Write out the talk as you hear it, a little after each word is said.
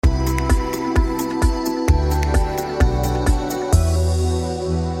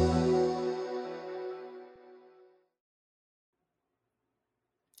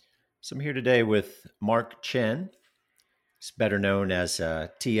So I'm here today with Mark Chen. He's better known as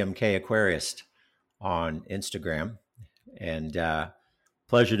TMK Aquarist on Instagram. And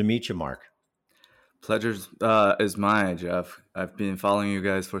pleasure to meet you, Mark. Pleasure is mine, Jeff. I've been following you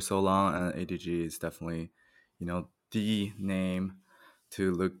guys for so long, and ADG is definitely, the name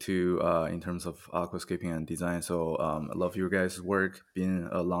to look to in terms of aquascaping and design. So I love your guys' work. Been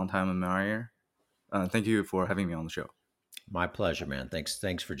a long time admirer. Thank you for having me on the show. My pleasure, man.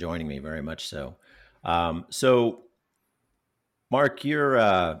 Thanks for joining me. Very much so. So, Mark,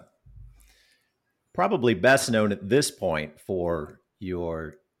 you're probably best known at this point for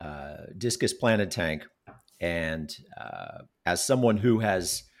your discus planted tank, and as someone who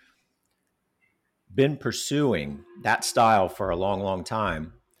has been pursuing that style for a long, long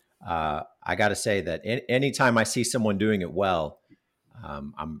time, I got to say that anytime I see someone doing it well,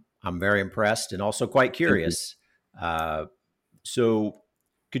 I'm very impressed and also quite Thank you. curious. Uh, so,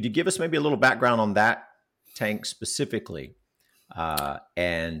 could you give us maybe a little background on that tank specifically?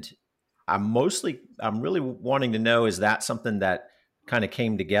 And I'm really wanting to know, is that something that kind of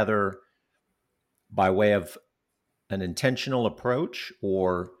came together by way of an intentional approach,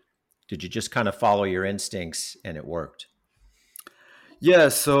 or did you just kind of follow your instincts and it worked? Yeah,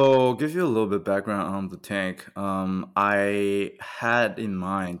 so give you a little bit background on the tank. I had in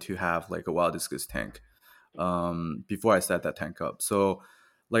mind to have like a wild discus tank before I set that tank up. So,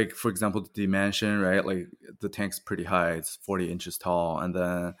 like for example, the dimension, right? Like the tank's pretty high; it's 40 inches tall, and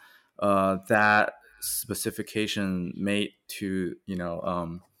then that specification made to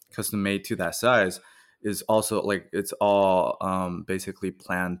custom made to that size is also like it's all basically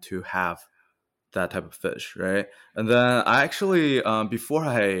planned to have that type of fish, right? And then I actually, before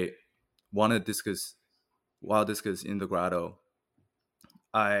I wanted discus, wild discus in the grotto,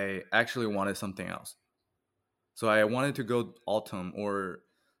 I actually wanted something else. So I wanted to go autumn or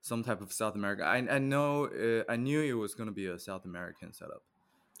some type of South America. I knew it was going to be a South American setup.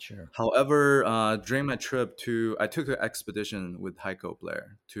 Sure. However, during my trip I took an expedition with Heiko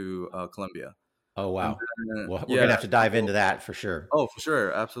Blair to Colombia, Oh, and wow. then, Well, we're yeah, going to have to dive so into that for sure. oh, for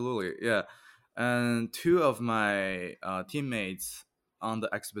sure, absolutely, yeah. And two of my teammates on the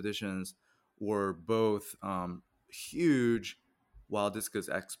expeditions were both huge wild discus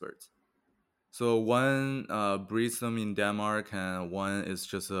experts. So one breeds them in Denmark, and one is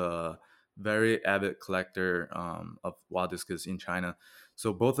just a very avid collector of wild discus in China.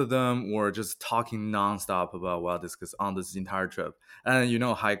 So both of them were just talking nonstop about wild discus on this entire trip. And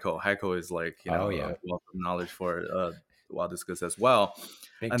Heiko is like Oh, a yeah. wealth of knowledge for wild discus as well.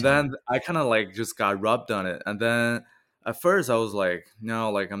 Big And time. then I kind of like just got rubbed on it. And then at first I was like,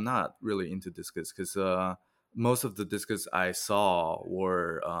 no, like I'm not really into discus because most of the discus I saw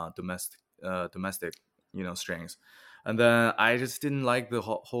were domestic, strings. And then I just didn't like the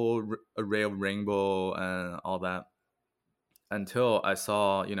whole array of rainbow and all that until I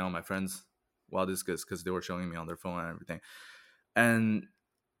saw, my friends wild discus because they were showing me on their phone and everything. And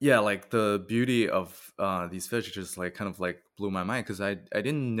yeah, like the beauty of these fish just like kind of like blew my mind because I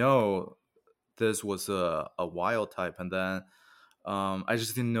didn't know this was a wild type. And then I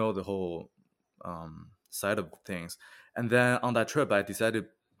just didn't know the whole side of things. And then on that trip, I decided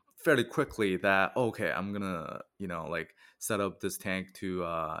fairly quickly that okay, I'm gonna like set up this tank to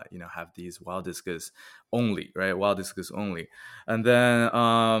have these wild discus only, right? Wild discus only. And then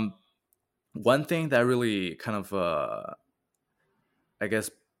one thing that really kind of I guess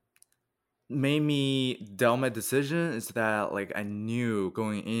made me doubt my decision is that like I knew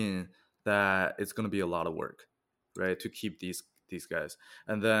going in that it's gonna be a lot of work, right, to keep these guys.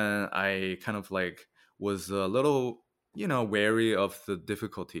 And then I kind of like was a little wary of the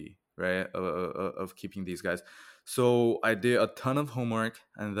difficulty, right, of keeping these guys. So I did a ton of homework,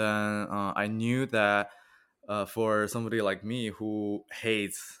 and then I knew that for somebody like me who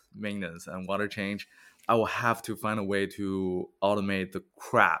hates maintenance and water change, I will have to find a way to automate the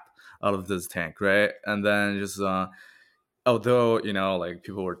crap out of this tank, right? And then just although like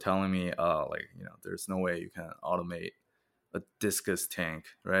people were telling me, there's no way you can automate a discus tank,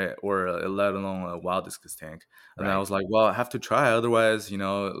 right? Or let alone a wild discus tank. And then I Right. was like, well, I have to try, otherwise,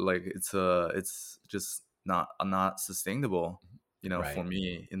 like it's just not sustainable, for Right.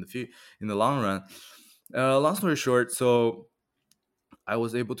 me in the long run. Long story short, so I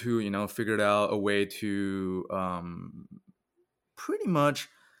was able to figured out a way to pretty much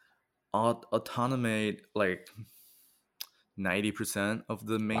automate like 90% of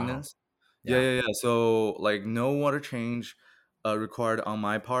the Wow. maintenance. Yeah, Yeah. yeah, yeah. So like no water change required on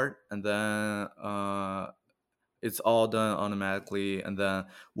my part, and then it's all done automatically. And then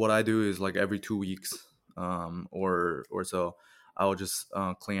what I do is like every 2 weeks or so, I'll just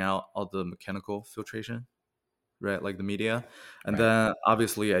clean out all the mechanical filtration, right, like the media. And Right. then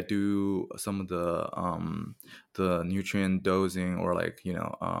obviously I do some of the nutrient dosing, or like,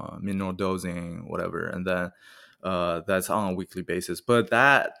 mineral dosing, whatever. And then that's on a weekly basis, but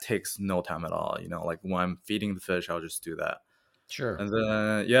that takes no time at all. Like when I'm feeding the fish, I'll just do that. Sure. And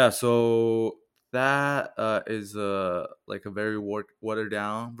then yeah, so that is like a very watered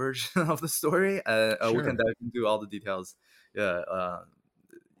down version of the story. We can Sure. dive into all the details. Yeah.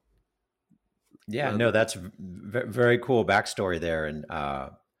 Yeah, The, no, the, that's very cool backstory there. And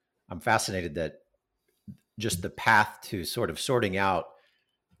I'm fascinated that just the path to sort of sorting out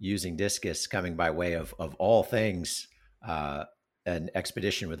using discus coming by way of all things, uh, an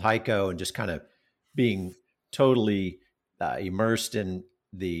expedition with Heiko and just kind of being totally immersed in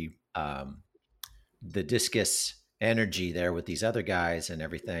the discus energy there with these other guys and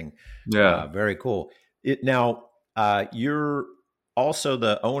everything. yeah, Very cool. It now you're also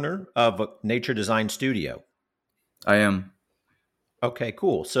the owner of a nature design studio. I am. Okay,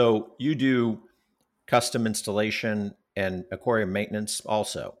 cool. So you do custom installation and aquarium maintenance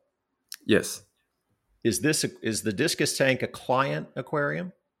also. Yes. Is the discus tank a client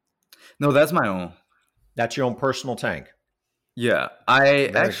aquarium? No, that's my own. That's your own personal tank. Yeah, I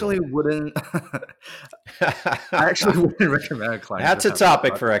Very actually cool. wouldn't. I actually wouldn't recommend a client That's just a have one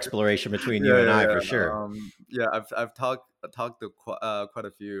topic for project. exploration between Yeah, you and yeah, I for yeah. sure. Yeah, I've talked to quite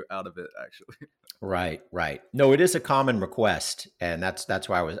a few out of it actually. Right, right. No, it is a common request, and that's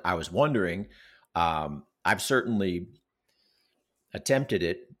why I was wondering. I've certainly attempted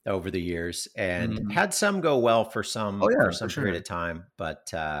it over the years and Mhm. had some go well Oh for yeah, for some period sure. of time,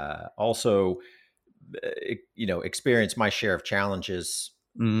 but also experienced my share of challenges,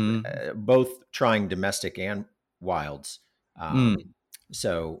 Hmm. both trying domestic and wilds. Um, Mm,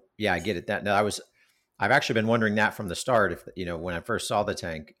 so yeah, I get it. That no, I've actually been wondering that from the start. If when I first saw the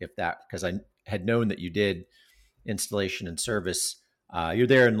tank, if that because I had known that you did installation and service. You're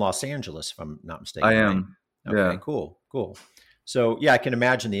there in Los Angeles, if I'm not I mistaken, right? am. Okay, Yeah, cool, cool. So yeah, I can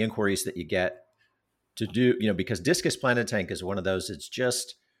imagine the inquiries that you get to do, because Discus Planet Tank is one of those.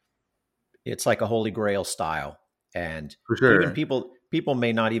 It's like a holy grail style, and for even sure. people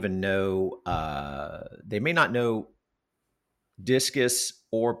may not even know. They may not know discus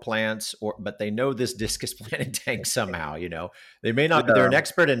or plants, but they know this Discus Planet Tank somehow. They may not be. They're Yeah, an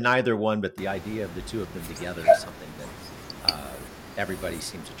expert in neither one, but the idea of the two of them together is something that everybody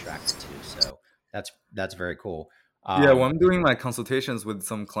seems attracted to. So that's very cool. yeah. When Um, I'm doing my consultations with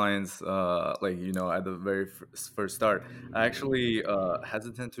some clients, like at the very first start, I actually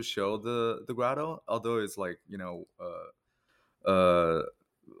hesitant to show the grotto, although it's like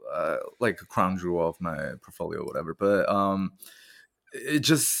like a crown jewel of my portfolio, or whatever. But it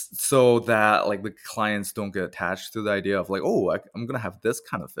just so that like the clients don't get attached to the idea of like, oh, I'm gonna have this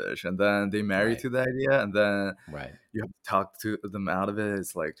kind of fish, and then they marry right, to the idea, and then right. you have to talk to them out of it.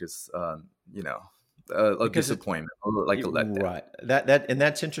 It's like just a Because it disappointment, or like a letdown. right and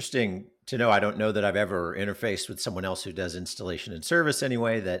that's interesting to know. I don't know that I've ever interfaced with someone else who does installation and service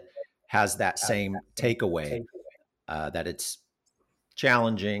anyway that has that same takeaway, that it's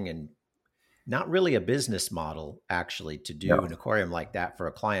challenging and not really a business model actually to do Yeah. an aquarium like that for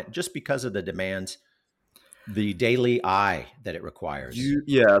a client just because of the demands, the daily eye that it requires.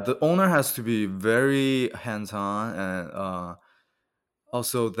 Yeah, the owner has to be very hands-on, and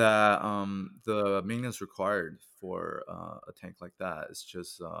also that the maintenance required for a tank like that is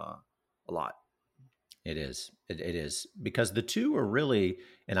just a lot. It is. It is because the two are really,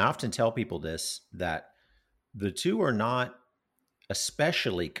 and I often tell people this, that the two are not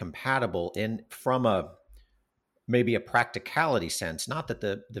especially compatible in from a maybe a practicality sense. Not that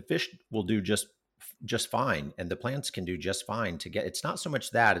the fish will do just fine and the plants can do just fine to get. It's not so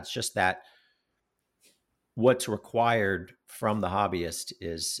much that, it's just that what's required from the hobbyist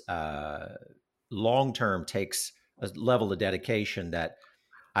is long term takes a level of dedication that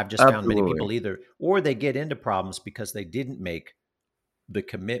I've just found many Absolutely. people either or they get into problems because they didn't make the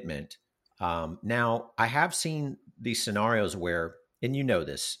commitment. Now, I have seen these scenarios where, and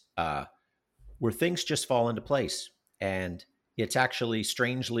this, where things just fall into place, and it's actually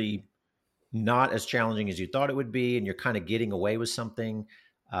strangely not as challenging as you thought it would be, and you're kind of getting away with something,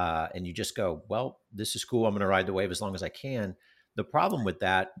 and you just go, "Well, this is cool. I'm going to ride the wave as long as I can." The problem with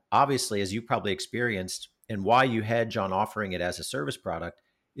that, obviously, as you probably experienced, and why you hedge on offering it as a service product,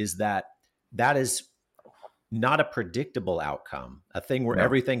 is that that is not a predictable outcome, a thing where No.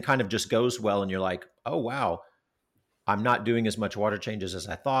 everything kind of just goes well, and you're like, "Oh wow, I'm not doing as much water changes as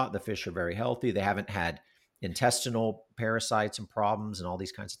I thought. The fish are very healthy. They haven't had intestinal parasites and problems and all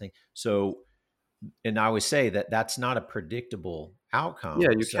these kinds of things." So and I always say that that's not a predictable Yeah,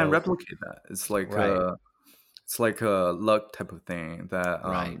 outcome. you can't So replicate that. right, It's like a luck type of thing that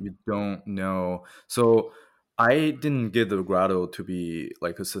right, you don't know. So I didn't get the grotto to be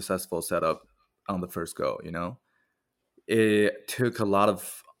like a successful setup on the first go. It took a lot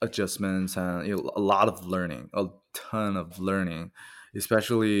of adjustments and a lot of learning, a ton of learning,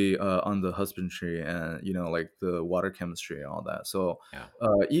 especially on the husbandry and like the water chemistry and all that. So yeah,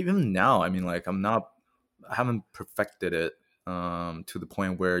 even now, I mean, like I haven't perfected it to the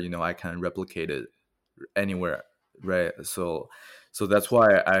point where I can replicate it anywhere, right? So that's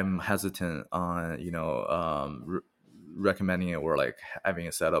why I'm hesitant on recommending it or like having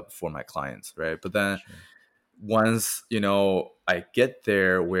a setup for my clients, right? But then sure, once I get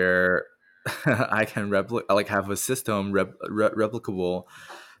there where I can like have a system replicable,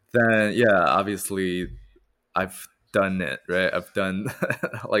 then yeah, obviously I've done it, right? I've done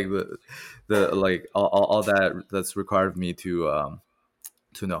like the like all that that's required of me to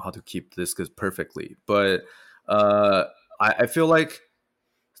know how to keep this perfectly. But uh I feel like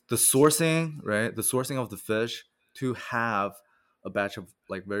the sourcing, right? The sourcing of the fish to have a batch of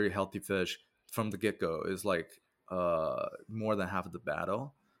like very healthy fish from the get go is like more than half of the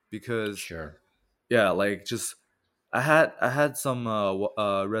battle. Because sure, yeah, like just I had some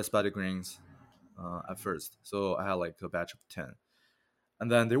red spotted grains at first, so I had like a batch of 10,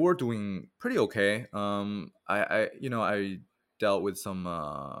 and then they were doing pretty okay. I dealt with some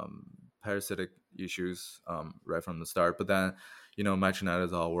parasitic issues right from the start, but then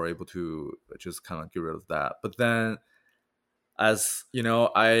metronidazole were able to just kind of get rid of that. But then as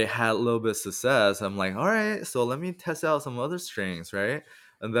I had a little bit of success, I'm like, all right, so let me test out some other strains, right?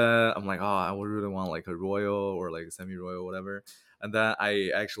 And then I'm like, oh, I would really want like a royal or like a semi-royal, whatever. And then I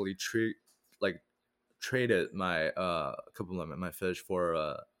actually like traded my a couple of my fish for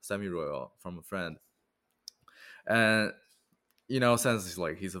a semi royal from a friend, and since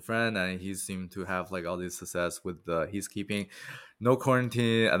he's a friend and he seemed to have like all this success with he's keeping, no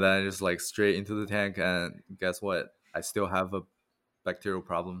quarantine, and then I just like straight into the tank, and guess what? I still have a bacterial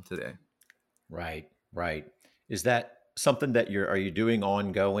problem today. right, right. Is that something that are you doing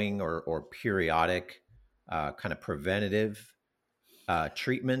ongoing or periodic, kind of preventative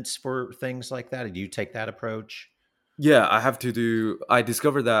treatments for things like that? Do you take that approach? Yeah, I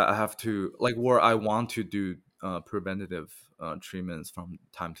discovered that I have to like where I want to do preventative treatments from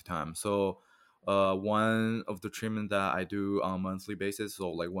time to time. So one of the treatment that I do on a monthly basis,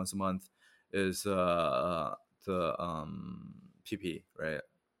 so like once a month, is the PP, right?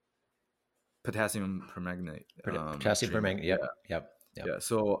 Potassium permanganate Potassium treatment. permanganate. Yeah. Yep, yep, Yeah, yep.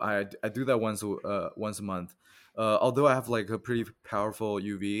 so I do that once a month. Although I have like a pretty powerful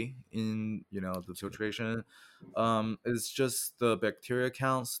UV in the That's good. filtration, it's just the bacteria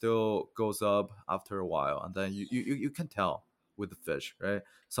count still goes up after a while, and then you can tell with the fish, right?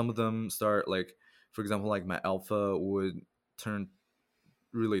 Some of them start like, for example, like my alpha would turn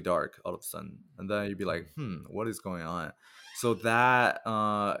really dark all of a sudden, and then you'd be like, what is going on? So that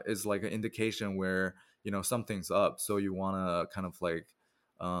is like an indication where something's up, so you want to kind of like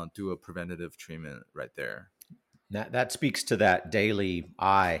do a preventative treatment right there. That speaks to that daily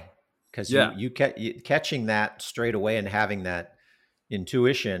eye, because Yeah, catching that straight away and having that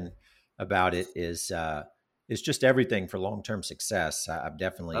intuition about it is just everything for long term success. I've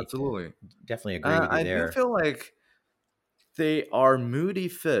absolutely. definitely agree with you I do there. feel like they are moody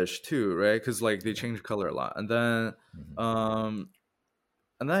fish too, right? Because like they Yeah. change color a lot, and then Mhm. um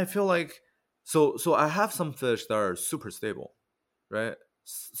I feel like so I have some fish that are super stable, right?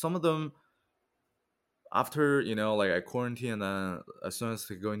 Some of them after like I quarantine, and then as soon as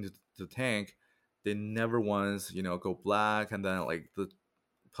they go into the tank, they never once go black, and then like the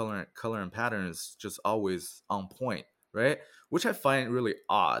color and patterns just always on point, right? Which I find really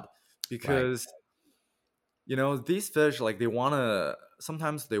odd Right. because these fish, like they want to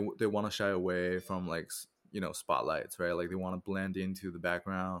sometimes they want to shy away from like spotlights, right? Like they want to blend into the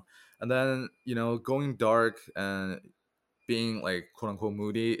background, and then going dark and being like quote unquote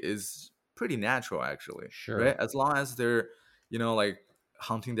moody is pretty natural actually, right? Sure. As long as they're like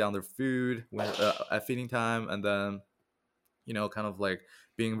hunting down their food when at feeding time, and then kind of like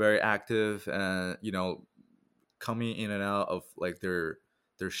being very active and coming in and out of like their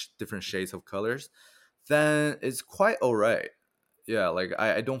different shades of colors, then it's quite all right. Yeah, like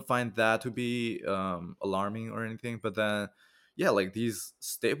I don't find that to be alarming or anything. But then yeah, like these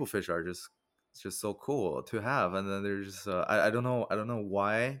staple fish are just so cool to have, and then they're just I don't know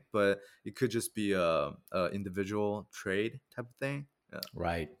why, but it could just be a individual trade type of thing. Yeah.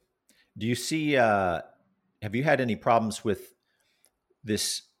 Right. Do you see have you had any problems with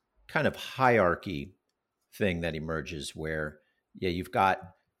this kind of hierarchy thing that emerges where, yeah, you've got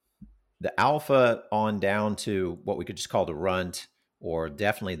the alpha on down to what we could just call the runt, or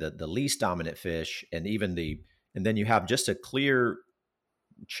definitely the least dominant fish, and even and then you have just a clear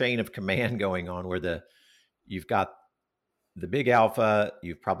chain of command going on where you've got the big alpha,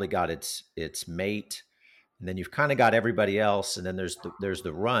 you've probably got its mate, and then you've kind of got everybody else, and then there's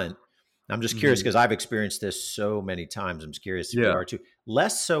the runt. I'm just curious Hmm. because I've experienced this so many times. I'm just curious if you Yeah. are too.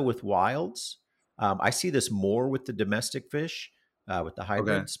 Less so with wilds. I see this more with the domestic fish, with the Okay.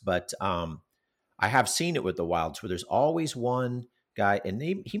 hybrids, but I have seen it with the wilds where there's always one guy, and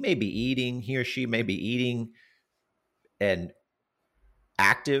he may be eating, he or she may be eating and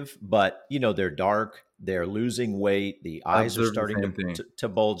active, but they're dark, they're losing weight, the I eyes are observed the starting same thing. to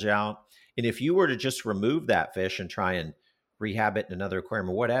bulge out. And if you were to just remove that fish and try and rehab it in another aquarium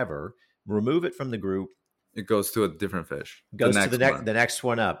or whatever, remove it from the group, It goes to a different fish. The goes to next one. the next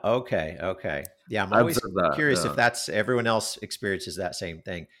one up. Okay, okay. Yeah, I'm I always observed that. curious if Yeah. that's everyone else experiences that same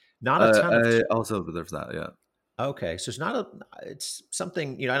thing. Not a ton of I also observed that. Yeah. Okay, so it's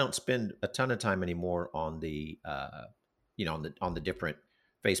something, I don't spend a ton of time anymore on the on the different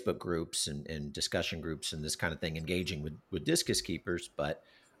Facebook groups and discussion groups and this kind of thing, engaging with discus keepers, but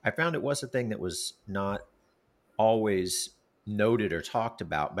I found it was a thing that was not always noted or talked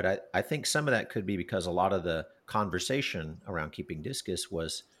about. But I think some of that could be because a lot of the conversation around keeping discus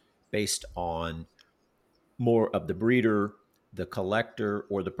was based on more of the breeder, the collector,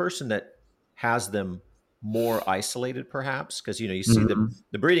 or the person that has them more isolated, perhaps. Because you see Hmm.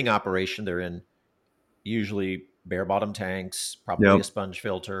 the breeding operation, they're in usually bare bottom tanks, probably Yep. a sponge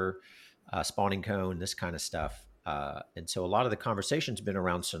filter, spawning cone, this kind of stuff. And so a lot of the conversation's been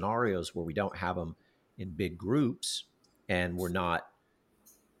around scenarios where we don't have them in big groups, and we're not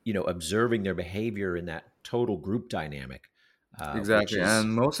observing their behavior in that total group dynamic, which Exactly. is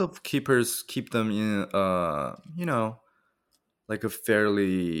And most of keepers keep them in like a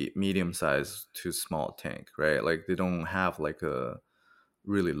fairly medium sized to small tank, right? Like they don't have like a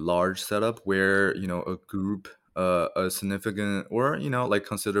really large setup where, a group a significant or, like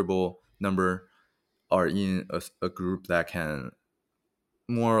considerable number are in a group that can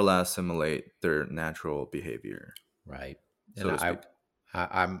more or less simulate their natural behavior, right. And so to speak.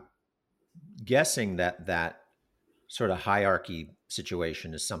 I'm guessing that sort of hierarchy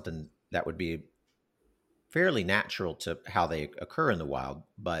situation is something that would be fairly natural to how they occur in the wild.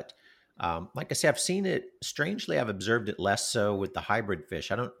 But like I say, I've seen it. Strangely, I've observed it less so with the hybrid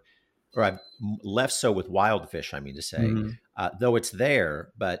fish. I don't, or I've less so with wild fish. I mean to say, Hmm. though it's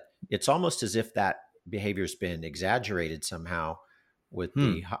there, but it's almost as if that behavior's been exaggerated somehow with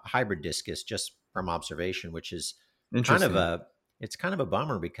the Hmm. hybrid discus, just from observation, which is kind of Interesting. a it's kind of a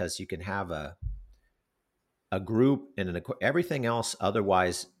bummer because you can have a group and everything else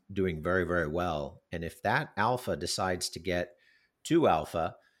otherwise doing very, very well. And if that alpha decides to get too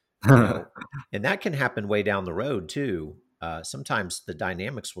alpha, you know, and that can happen way down the road too. Sometimes the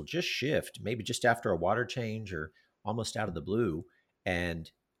dynamics will just shift, maybe just after a water change or almost out of the blue,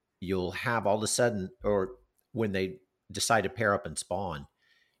 and you'll have all of a sudden, or when they decide to pair up and spawn,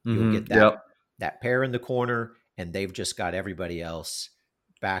 you'll Hmm. get Yep. that pair in the corner, and they've just got everybody else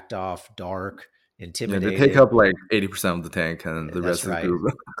backed off, dark, Yeah, they take intimidated. up like 80% of the tank, and the That's rest of the right.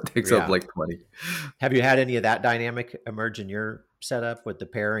 group takes up Yeah. like 20. Have you had any of that dynamic emerge in your setup with the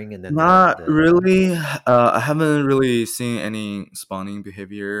pairing and then Not the really. I haven't really seen any spawning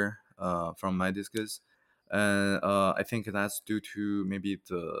behavior from my discus, and I think that's due to maybe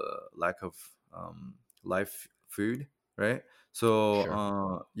the lack of live food, right? So sure.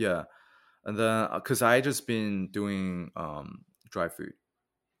 yeah, and then because I just been doing dry food,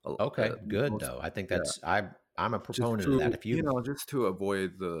 Okay, good most, though. I think yeah, I'm a just proponent of that. to If you just to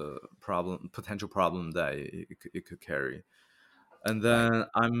avoid the potential problem that it could carry. And right, then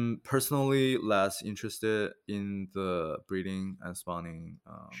I'm personally less interested in the breeding and spawning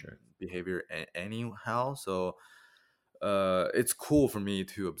sure. behavior anyhow. So it's cool for me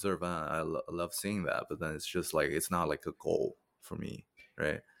to observe, and I love seeing that. But then it's just like it's not like a goal for me,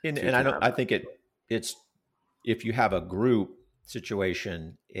 right? And I To don't have I that. think it's if you have a group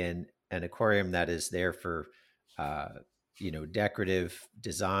situation in an aquarium that is there for uh decorative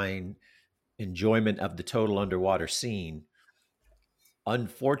design, enjoyment of the total underwater scene,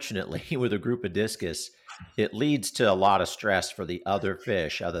 unfortunately, with a group of discus, it leads to a lot of stress for the other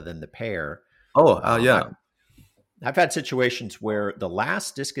fish other than the pair. Oh, Um, yeah. I've I've had situations where the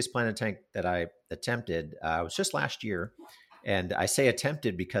last discus planet tank that I attempted was just last year, and I say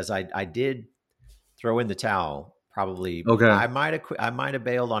attempted because I did throw in the towel. Probably Okay. I might have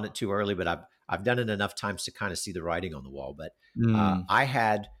bailed on it too early, but I've done it enough times to kind of see the writing on the wall. But Mm. I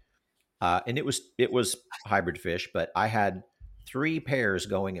had and it was hybrid fish, but I had 3 pairs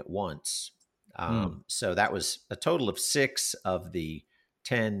going at once. Mm. So that was a total of 6 of the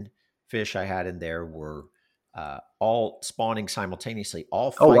 10 fish I had in there were all spawning simultaneously,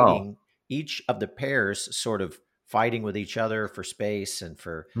 all Oh wow. fighting. Each of the pairs sort of fighting with each other for space and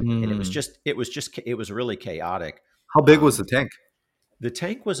Mm. it was really chaotic. How big was the Um, tank? the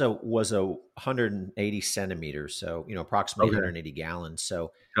tank was a 180 centimeters, so approximately Okay, 180 gallons.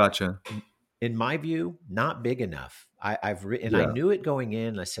 So gotcha. in my view, not big enough. And I Yeah. knew it going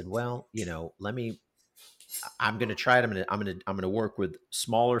in. I said, well, let me. I'm going to try it. I'm going to work with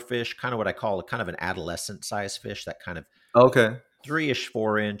smaller fish, kind of what I call a kind of an adolescent size fish, that kind of Okay. 3-ish,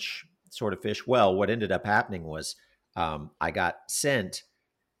 4-inch sort of fish. Well, what ended up happening was I got sent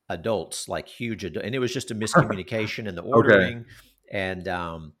adults, like huge, and it was just a miscommunication in the Okay. ordering, and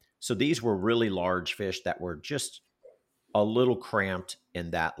so these were really large fish that were just a little cramped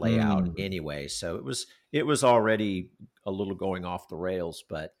in that layout Mm. anyway. So it was already a little going off the rails,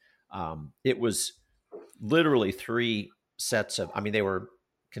 but it was literally 3 sets of. I mean, they were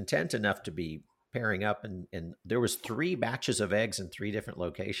content enough to be pairing up, and there was 3 batches of eggs in 3 different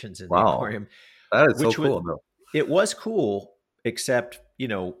locations in the Wow. aquarium, That is so which was cool though. it was cool, except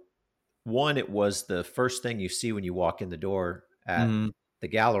one, it was the first thing you see when you walk in the door at Mm. the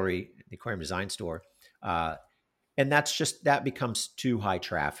gallery, the aquarium design store. Uh, and that becomes too high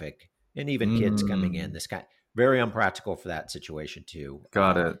traffic, and even kids coming in, Mm. this kind, very unpractical for that situation too,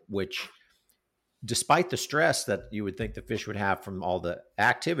 Got it. which, despite the stress that you would think the fish would have from all the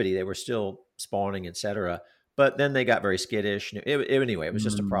activity, they were still spawning, etc. But then they got very skittish. Anyway, it was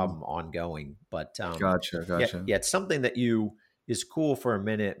just a Mm. problem ongoing. But Gotcha. yeah, Gotcha. yeah, it's something that you is cool for a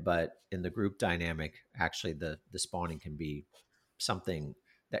minute, but in the group dynamic, actually, the spawning can be something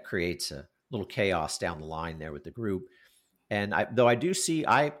that creates a little chaos down the line there with the group. And though I do see,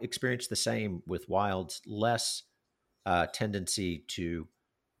 I experience the same with wilds, less tendency to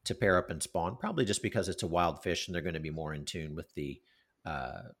pair up and spawn, probably just because it's a wild fish and they're going to be more in tune with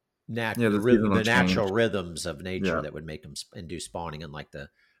uh, Yeah, the seasonal the change. natural rhythms of nature Yeah. that would make them induce spawning, unlike the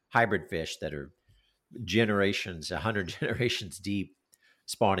hybrid fish that are generations, 100 generations deep,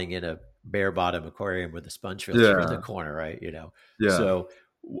 spawning in a bare bottom aquarium with a sponge filter in the Yeah. corner, right? Yeah. So,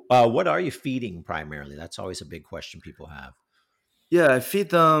 what are you feeding primarily? That's always a big question people have. Yeah, I feed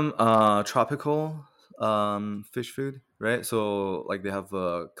them tropical fish food, right? So like they have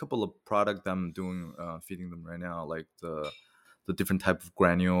a couple of product that I'm doing feeding them right now, like the different type of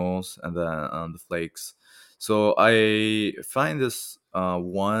granules and then the flakes. So I find this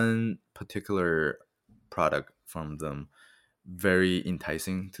one particular product from them very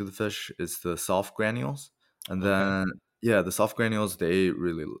enticing to the fish. Is the soft granules, and Okay. then yeah, the soft granules they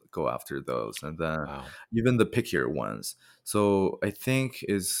really go after those, and then Wow. even the pickier ones. So I think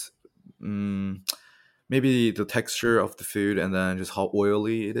is mm, maybe the texture of the food, and then just how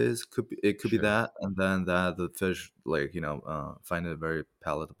oily it is. It could be Sure. that, and then that the fish like find it very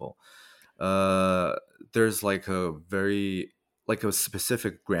palatable. There's like a very like a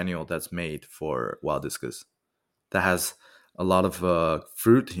specific granule that's made for wild discus that has a lot of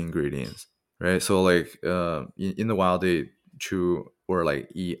fruit ingredients, right? So like in the wild they chew or like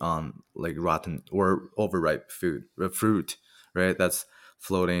eat on like rotten or overripe fruit, right? That's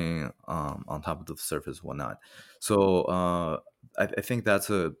floating on top of the surface, whatnot. So I think that's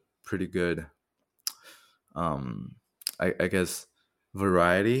a pretty good, um, I guess,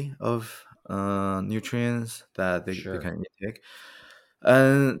 variety of nutrients that they Sure. can intake,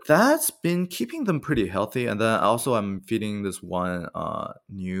 and that's been keeping them pretty healthy. And then also I'm feeding this one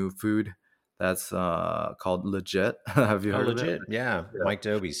new food that's called Legit. Have you Oh, heard of it? legit. Yeah, Yeah. Mike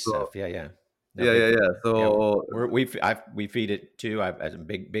Dobie's So stuff. Yeah, yeah. No yeah, yeah, big. yeah. Yeah, So we feed it too. I'm a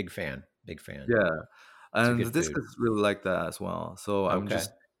big fan. Big fan. yeah, It's a and good this food. is really like that as well. So I'm Okay.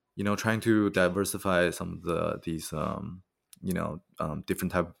 just trying to diversify some of these different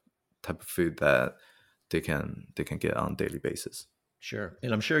type of food that they can get on a daily basis. Sure.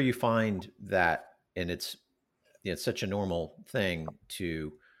 And I'm sure you find that, and it's such a normal thing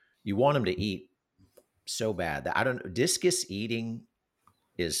to, you want them to eat so bad that I don't, discus eating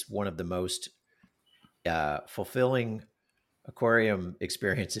is one of the most fulfilling aquarium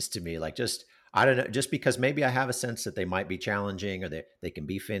experiences to me. Like, just, I don't know, just because maybe I have a sense that they might be challenging, or they can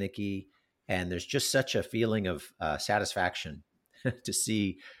be finicky. And there's just such a feeling of satisfaction to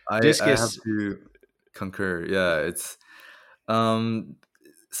see I have discus. to concur. Yeah, it's um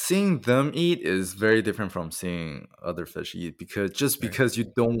seeing them eat is very different from seeing other fish eat, because just Right. because you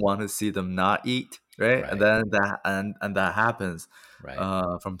don't want to see them not eat, right? And Right. then and that happens Right.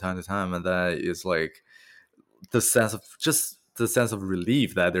 from time to time, and that is like the sense of just the sense of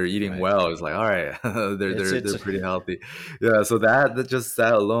relief that they're eating Right. well. It's like, all right, It's they're it's pretty healthy. Yeah, so that just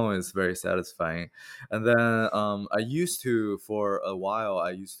that alone is very satisfying. And then I used to, for a while,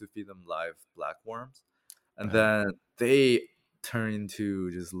 I used to feed them live black worms, and right. then they turn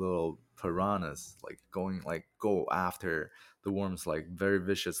into just little piranhas, like go after the worms like very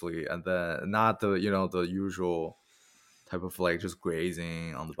viciously, and then not the the usual type of like just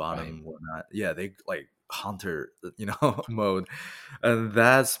grazing on the bottom Right. and whatnot. Yeah, they like hunter, mode, and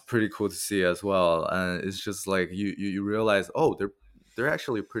that's pretty cool to see as well. And it's just like you realize, oh, they're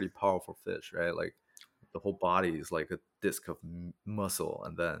actually pretty powerful fish, right? Like the whole body is like a disc of muscle,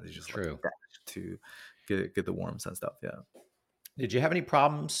 and then it's just like True. dash to get the worms and stuff. Yeah. Did you have any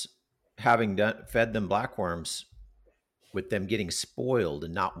problems having fed them blackworms with them getting spoiled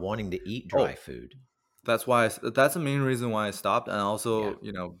and not wanting to eat dry Oh, food? that's the main reason why I stopped, and Yeah. also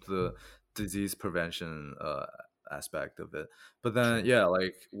the disease prevention aspect of it. But then Sure. yeah,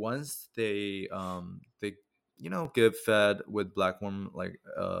 like once they get fed with blackworm like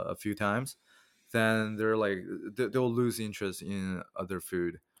a few times, then they're like they'll lose interest in other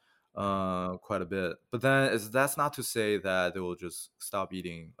food quite a bit. But then that's not to say that they will just stop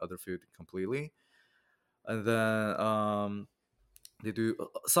eating other food completely. And then they do,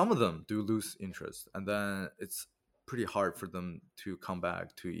 some of them do lose interest, and then it's pretty hard for them to come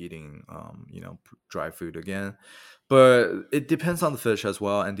back to eating dry food again. But it depends on the fish as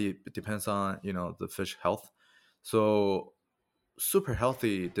well, and it depends on the fish health. So super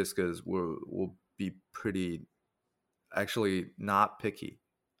healthy discus will be pretty, actually not picky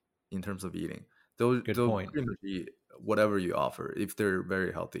in terms of eating. Good They'll point. pretty much eat whatever you offer if they're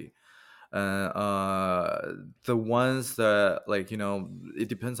very healthy. The ones that, like, it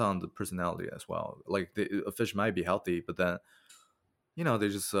depends on the personality as well. Like a fish might be healthy, but then they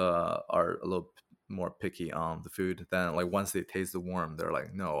just are a little more picky on the food. Then like once they taste the worm, they're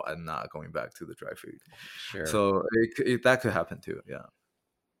like, no, I'm not going back to the dry food. Sure. So that could happen too. Yeah.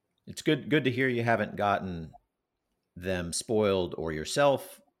 It's good to hear you haven't gotten them spoiled or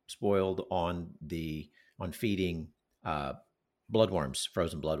yourself spoiled on feeding uh, bloodworms,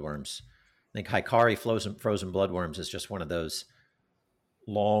 frozen bloodworms. I think Hikari frozen bloodworms is just one of those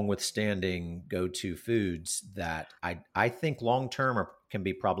long withstanding go-to foods that I think long term can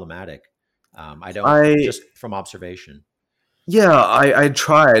be problematic. I don't I just from observation. Yeah, I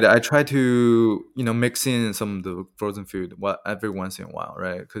tried to mix in some of the frozen food every once in a while,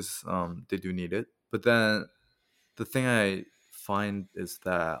 right? Because they do need it. But then the thing I find is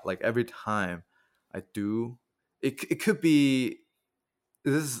that like every time I do, it could be,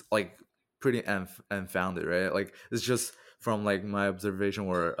 this is like pretty unfounded, right? Like it's just from like my observation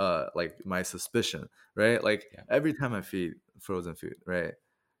or like my suspicion, right? Like Yeah. every time I feed frozen food, right,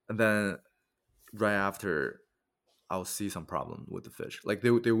 and then right after I'll see some problem with the fish. Like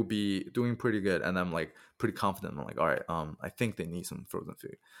they will be doing pretty good, and I'm like pretty confident. I'm like, all right, I think they need some frozen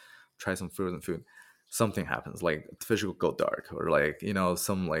food. Try some frozen food. Something happens, like the fish will go dark, or like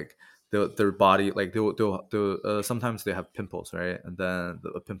some like their body, like sometimes they have pimples, right? And then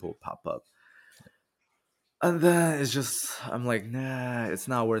a pimple will pop up, and then it's just, I'm like, nah, it's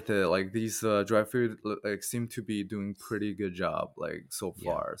not worth it. Like these dry food like seem to be doing pretty good job like so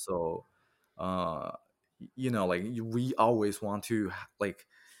Yeah. far. So uh like we always want to like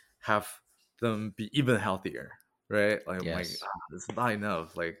have them be even healthier, right? Like I'm like, Yes. it's not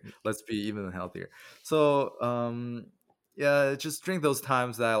enough, like let's be even healthier. So yeah, it's just during those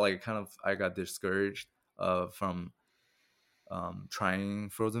times that like kind of I got discouraged from trying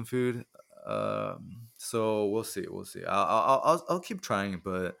frozen food. So we'll see. I'll keep trying,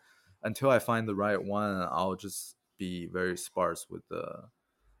 but until I find the right one, I'll just be very sparse with the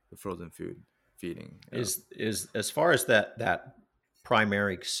frozen food feeding. Yeah. Is as far as that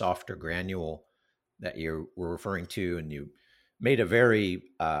primary softer granule that you were referring to, and you made a very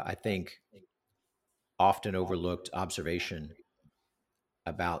I think often overlooked observation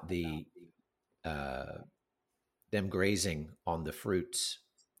about uh, them grazing on the fruits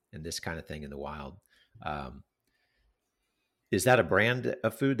and this kind of thing in the wild. Um, is that a brand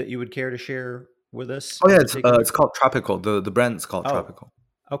of food that you would care to share with us Oh in yeah, particular? it's called Tropical. The brand is called Oh, Tropical.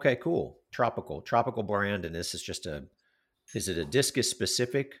 okay, cool. Tropical brand, and this is just a. Is it a discus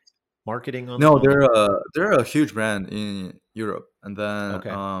specific marketing No, on the? they're a huge brand in Europe, and then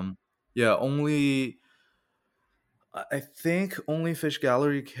Okay, yeah, only I think only Fish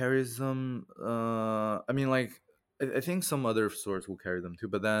Gallery carries them. I mean, like I think some other stores will carry them too,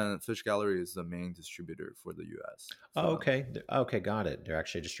 but then Fish Gallery is the main distributor for the U.S. oh, So okay, okay, got it. They're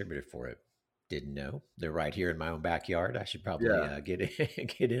actually distributed for it. Didn't know. They're right here in my own backyard. I should probably Yeah.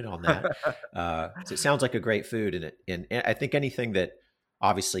 get in on that. So it sounds like a great food, and I think anything that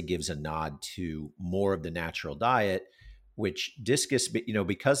obviously gives a nod to more of the natural diet, which discus,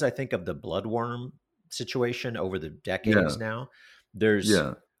 because I think of the bloodworm situation over the decades Yeah. now, there's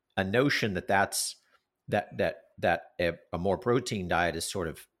Yeah. a notion that a more protein diet is sort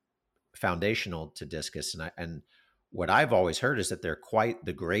of foundational to discus, and what I've always heard is that they're quite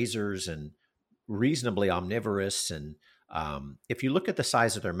the grazers and reasonably omnivorous. And if you look at the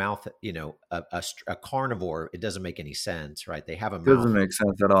size of their mouth, a carnivore, it doesn't make any sense, right? They have a Doesn't mouth make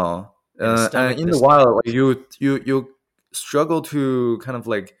sense at all. and a And stomach. in the This wild, like you struggle to kind of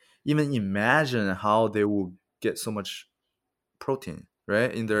like even imagine how they will get so much protein,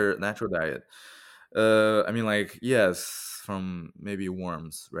 right, in their natural diet. I mean, like, yes, from maybe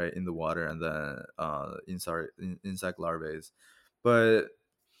worms, right, in the water, and then insect larvae, but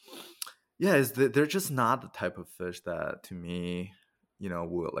yeah, they're just not the type of fish that to me,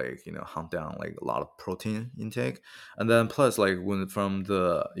 would like hunt down like a lot of protein intake. And then plus like when from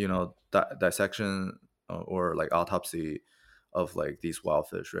the dissection or like autopsy of like these wild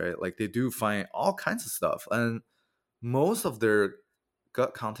fish, right, like they do find all kinds of stuff, and most of their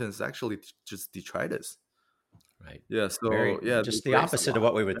gut content is actually just detritus. right, Yeah, so very yeah, they just the graze a opposite of lot.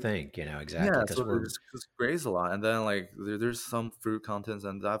 what we would think, exactly, Yeah, because so they we're just graze a lot, and then like there's some fruit contents,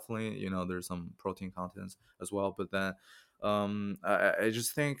 and definitely there's some protein contents as well. But then, I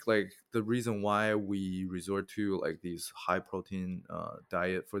just think like the reason why we resort to like these high protein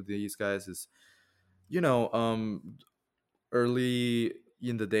diet for these guys is, you know, um, early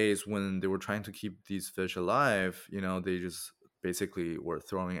in the days when they were trying to keep these fish alive, they just basically were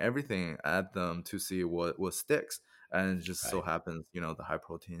throwing everything at them to see what sticks. And it just so right, happens, the high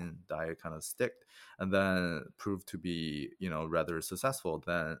protein diet kind of sticked, and then proved to be, rather successful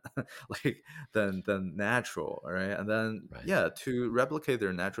than like than natural, right? And then right, yeah, to replicate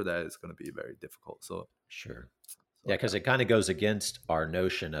their natural diet is going to be very difficult. So sure, yeah, so because yeah. it kind of goes against our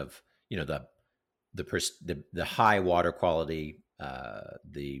notion of the high water quality,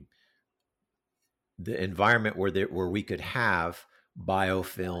 the environment where we could have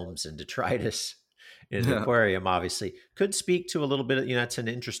biofilms and detritus in an Yeah. aquarium obviously could speak to a little bit of, it's an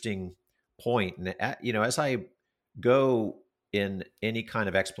interesting point. And as I go in any kind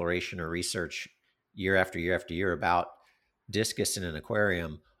of exploration or research year after year after year about discus in an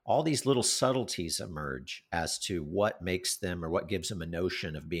aquarium, all these little subtleties emerge as to what makes them or what gives them a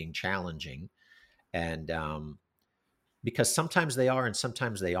notion of being challenging. And because sometimes they are and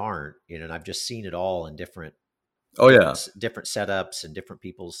sometimes they aren't, and I've just seen it all in different Oh yeah. different setups and different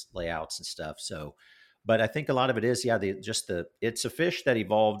people's layouts and stuff. So, but I think a lot of it is, yeah, it's a fish that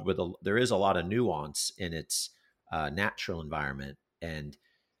evolved with there is a lot of nuance in its natural environment, and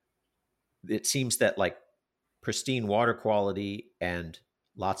it seems that like pristine water quality and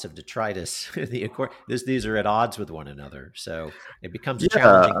lots of detritus, these are at odds with one another. So it becomes a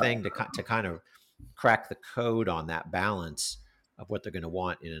challenging Yeah. thing to kind of crack the code on that balance of what they're going to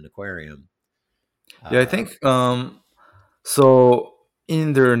want in an aquarium. Yeah, I Uh, think so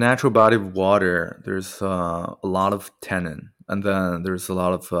in their natural body of water, there's a lot of tannin, and then there's a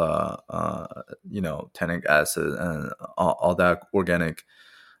lot of tannic acid and all that organic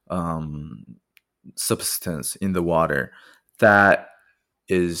um, substance in the water that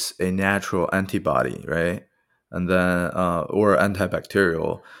is a natural antibody, right? And then or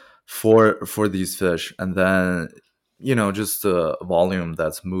antibacterial for these fish, and then just the volume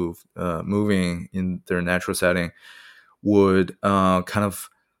that's moving in their natural setting would kind of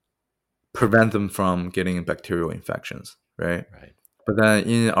prevent them from getting bacterial infections, right? right, But then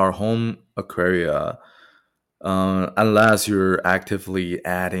in our home aquaria, unless you're actively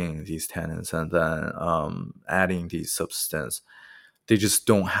adding these tannins and then adding these substance, they just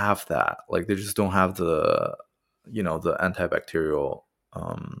don't have that. Like they just don't have the antibacterial,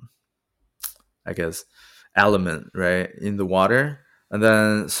 I guess, element right in the water. And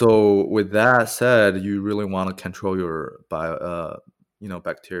then so with that said, you really want to control your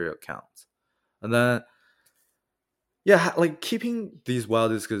bacterial counts. And then yeah, like keeping these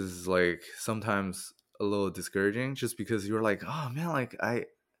wild discs is like sometimes a little discouraging just because you're like, oh man, like I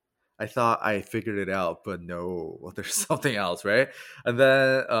thought I figured it out, but no, there's something else, right? And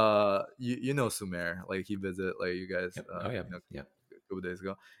then Sumer, like he visited like you guys yep, oh yeah, yeah, a couple days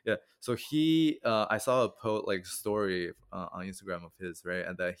ago. Yeah. So he I saw a post like story on Instagram of his, right?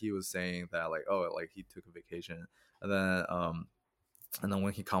 And that he was saying that like, oh, like he took a vacation, and then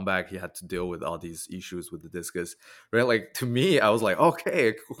when he come back he had to deal with all these issues with the discus, right? Like to me I was like,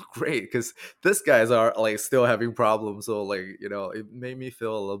 okay, great, because these guys are like still having problems, so like it made me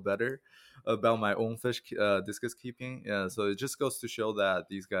feel a little better. about my own fish discus keeping. Yeah, so it just goes to show that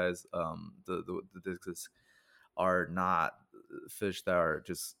these guys, the discus are not fish that are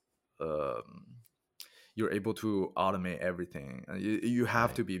just you're able to automate everything. You have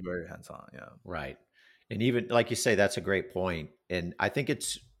Right. to be very hands on. Yeah. Right. And even like you say, that's a great point. And I think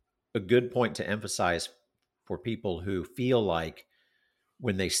it's a good point to emphasize for people who feel like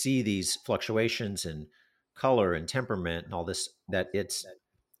when they see these fluctuations in color and temperament and all this, that it's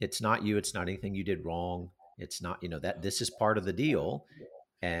not you, it's not anything you did wrong. It's not, that this is part of the deal.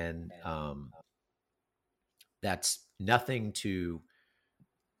 And that's nothing to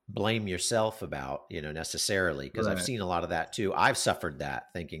blame yourself about, necessarily, because I've Right. seen a lot of that too. I've suffered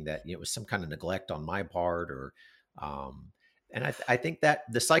that, thinking that it was some kind of neglect on my part, or um and I think that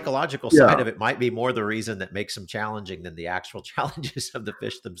the psychological side Yeah, of it might be more the reason that makes them challenging than the actual challenges of the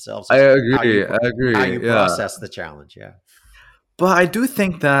fish themselves. I Is agree. I how agree. you Yeah. process the challenge. Yeah. But I do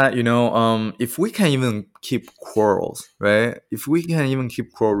think that, if we can even keep corals, right? If we can even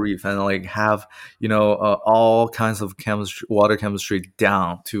keep coral reef and like have, all kinds of chemistry, water chemistry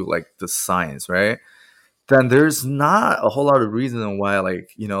down to like the science, right? Then there's not a whole lot of reason why, like,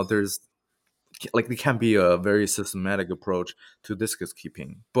 there's like there can be a very systematic approach to discus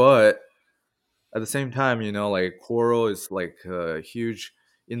keeping. But at the same time, like coral is like a huge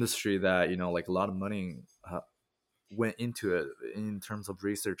industry that, like a lot of money went into it in terms of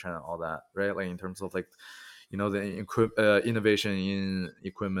research and all that, right? Like in terms of like, innovation in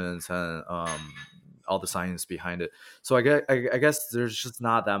equipment and all the science behind it. So I guess there's just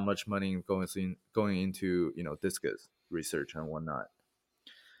not that much money going into discus research and whatnot.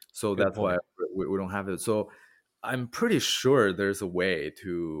 So Good that's why point. we don't have it. So I'm pretty sure there's a way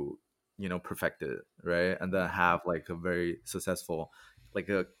to perfect it, right? And then have like a very successful, like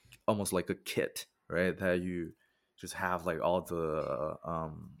a almost like a kit, right? That you just have like all the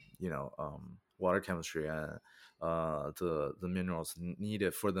water chemistry and the minerals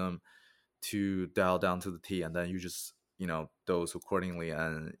needed for them to dial down to the T, and then you just dose accordingly,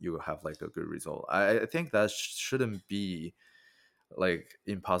 and you have like a good result. I think that shouldn't be like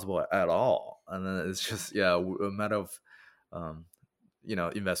impossible at all, and then it's just a matter of um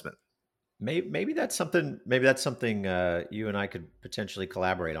investment. Maybe that's something. Maybe that's something you and I could potentially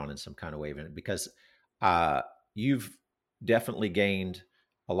collaborate on in some kind of way, because uh, you've definitely gained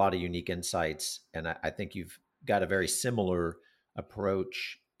a lot of unique insights, and I think you've got a very similar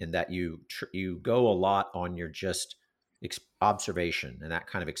approach in that you go a lot on your just observation and that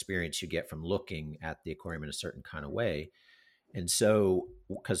kind of experience you get from looking at the aquarium in a certain kind of way. And so,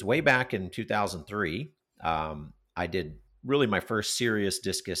 because way back in 2003, I did really my first serious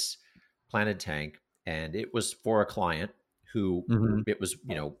discus planted tank, and it was for a client who Hmm. it was,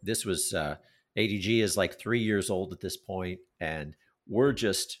 this was ADG is like 3 years old at this point, and we're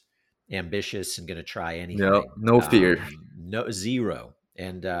just ambitious and going to try Yeah, anything. no fear. No zero,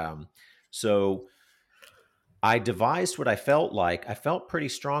 and so I devised what I felt like. I felt pretty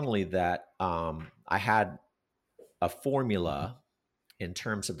strongly that I had a formula in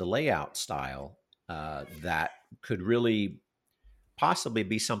terms of the layout style that could really possibly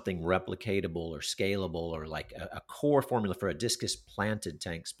be something replicatable or scalable, or like a core formula for a discus planted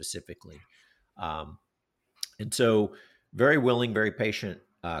tank specifically. Um, and so, very willing, very patient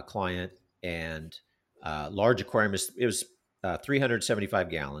client, and large aquarium. It was 375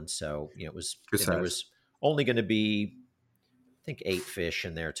 gallons, so it was, Good and there size. was only going to be, I think, 8 fish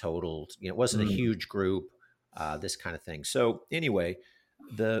in there total. It wasn't a Mm. huge group, this kind of thing. So anyway,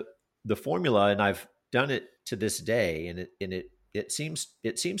 the the formula, and I've done it to this day, and it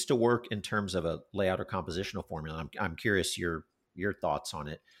seems to work in terms of a layout or compositional formula. I'm curious your thoughts on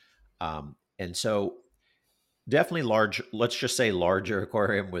it. And so definitely large. Let's just say larger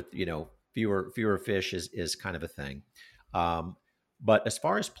aquarium with fewer fish is kind of a thing. Um, but as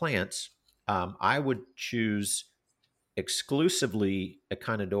far as plants, I would choose exclusively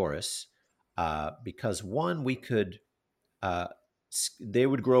Echinodoris, because one, we could uh, they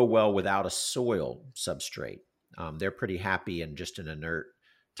would grow well without a soil substrate. They're pretty happy in just an inert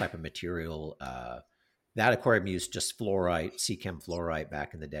type of material. That aquarium used just fluorite, Seachem fluorite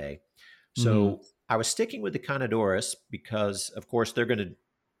back in the day. Hmm. So I was sticking with the Echinodoris because, of course, they're going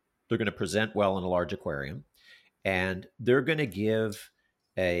to present well in a large aquarium, and they're going to give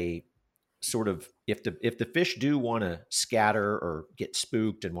a sort of, if the fish do want to scatter or get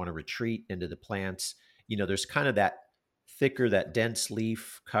spooked and want to retreat into the plants, there's kind of that thicker, that dense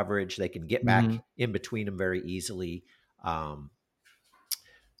leaf coverage. They can get back Hmm. in between them very easily. Um,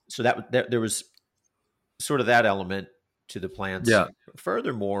 so that there was sort of that element to the plants. Yeah.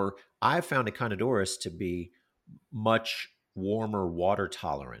 Furthermore, I found Echinodoris to be much warmer, water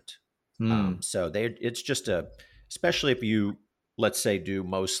tolerant Mm. So it's just especially if you, let's say, do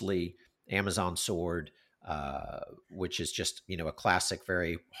mostly Amazon sword, which is just, a classic,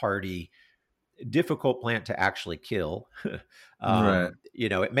 very hardy, difficult plant to actually kill. Right.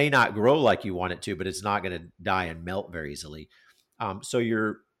 It may not grow like you want it to, but it's not going to die and melt very easily. So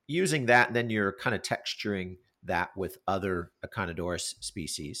you're using that, and then you're kind of texturing that with other Echinodoris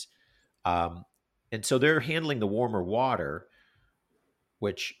species. Um, and so they're handling the warmer water,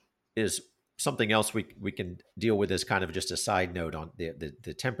 which is something else we can deal with as kind of just a side note on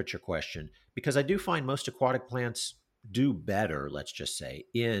the temperature question, because I do find most aquatic plants do better, let's just say,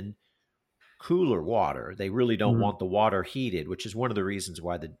 in cooler water. They really don't Mm. want the water heated, which is one of the reasons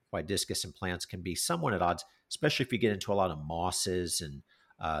why discus and plants can be somewhat at odds, especially if you get into a lot of mosses and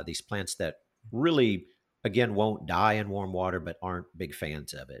these plants that really, again, won't die in warm water but aren't big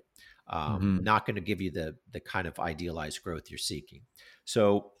fans of it. Hmm. Not going to give you the kind of idealized growth you're seeking.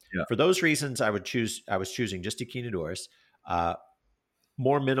 So Yeah. for those reasons, I was choosing just Echinodoris. Uh,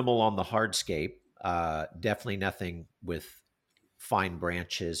 More minimal on the hardscape. Definitely nothing with fine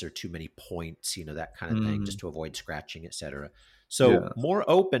branches or too many points, that kind of thing, just Mm. to avoid scratching, etc. Yeah. So more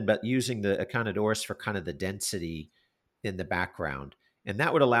open, but using the Echinodoris for kind of the density in the background. And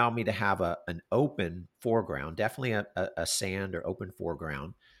that would allow me to have an open foreground, definitely a sand or open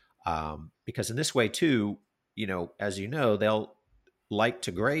foreground. Because in this way, too, as you know, they'll like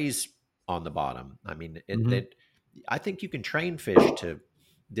to graze on the bottom. I mean, Hmm. I think you can train fish to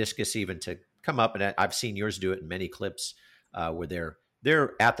discus even to come up, and I've seen yours do it in many clips where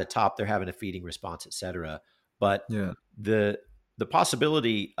they're at the top, they're having a feeding response, etc. But Yeah. the the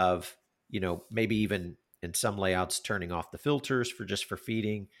possibility of maybe even in some layouts turning off the filters for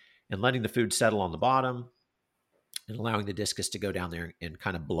feeding and letting the food settle on the bottom and allowing the discus to go down there and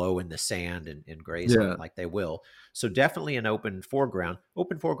kind of blow in the sand and graze on it Yeah. like they will. So definitely an open foreground.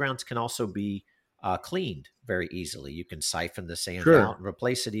 Open foregrounds can also be cleaned very easily. You can siphon the sand out Sure. and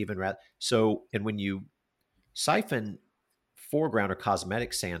replace it even. So, and when you siphon foreground or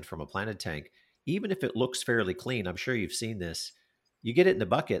cosmetic sand from a planted tank, even if it looks fairly clean, I'm sure you've seen this. You get it in the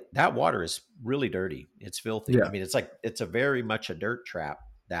bucket, that water is really dirty. It's filthy. I Yeah. mean, it's a very much a dirt trap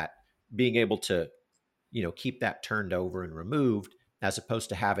that being able to, keep that turned over and removed, as opposed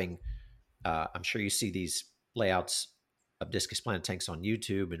to having, I'm sure you see these layouts of discus planted tanks on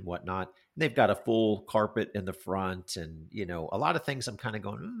YouTube and whatnot. And they've got a full carpet in the front, and a lot of things. I'm kind of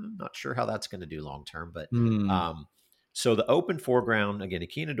going, I'm not sure how that's going to do long term. But Mm. um, so the open foreground again,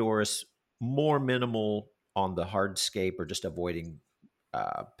 Echinodoris, more minimal on the hardscape or just avoiding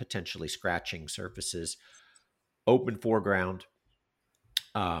potentially scratching surfaces. Open foreground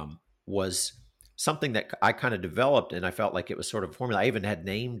was something that I kind of developed, and I felt like it was sort of a formula. I even had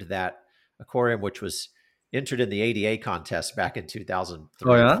named that aquarium, which was entered in the ADA contest back in Oh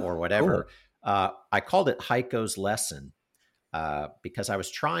 2003 or yeah. four, Cool. whatever. I called it Heiko's Lesson because I was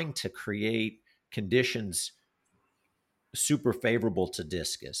trying to create conditions super favorable to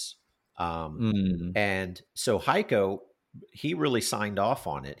discus. Um, Mm. and so Heiko, he really signed off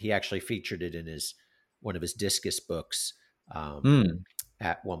on it. He actually featured it in his one of his discus books. Mm.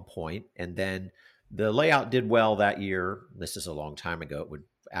 At one point, and then the layout did well that year. This is a long time ago. It would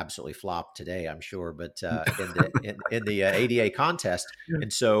absolutely flop today, I'm sure, but in the ADA contest,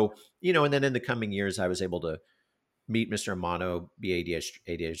 and so and then in the coming years, I was able to meet Mr. Amano, be ADA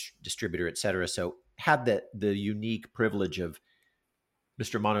distributor, et cetera. So had the unique privilege of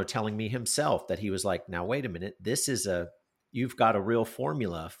Mr. Amano telling me himself that he was like, now wait a minute, you've got a real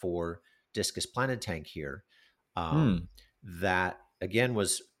formula for discus planted tank here. Um, Mm. that again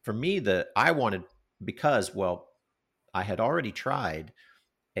was for me the I wanted, because I had already tried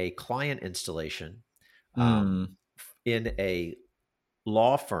a client installation um, Mm. in a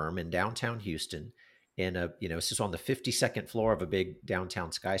law firm in downtown Houston. This is on the 52nd floor of a big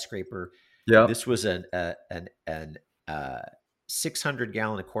downtown skyscraper. Yep. This was an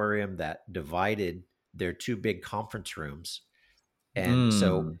 600-gallon aquarium that divided their two big conference rooms, and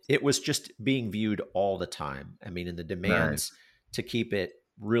so Mm. it was just being viewed all the time. I mean, and the demands Nice. to keep it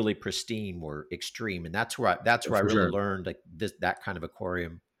really pristine were extreme, and that's where I For really sure. learned like that kind of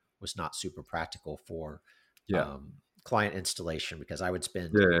aquarium was not super practical for Yeah. um, client installation, because I would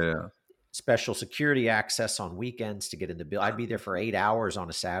spend Yeah. Yeah. Yeah. special security access on weekends to get in the bill. I'd be there for 8 hours on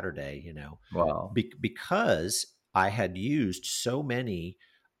a Saturday, Wow. because I had used so many.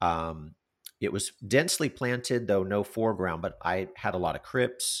 Um, it was densely planted, though no foreground, but I had a lot of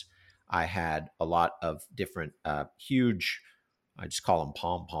crypts. I had a lot of different huge, I just call them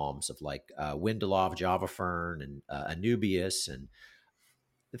pom poms, of like Windelov, Java fern, and Anubias, and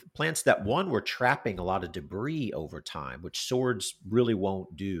plants that one were trapping a lot of debris over time, which swords really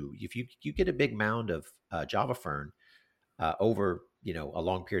won't do. If you get a big mound of Java fern over a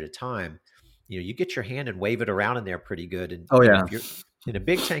long period of time, you get your hand and wave it around in there pretty good. And Oh yeah. if you're in a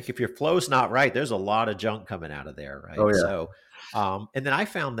big tank, if your flow's not right, there's a lot of junk coming out of there, Oh right? yeah. So, and then I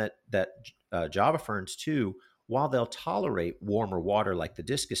found that Java ferns too, while they'll tolerate warmer water like the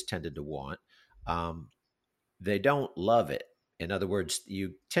discus tended to want, um, they don't love it. In other words,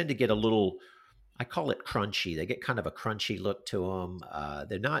 you tend to get a little, I call it crunchy. They get kind of a crunchy look to them.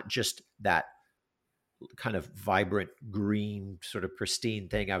 They're not just that kind of vibrant green, sort of pristine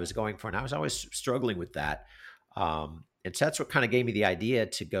thing I was going for. And I was always struggling with that. And so that's what kind of gave me the idea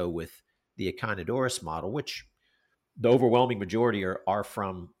to go with the Echinodoros model, which the overwhelming majority are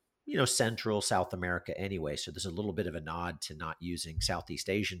from, Central South America anyway. So there's a little bit of a nod to not using Southeast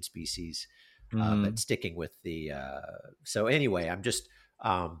Asian species, but Hmm. sticking with so anyway,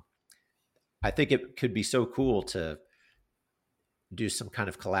 I think it could be so cool to do some kind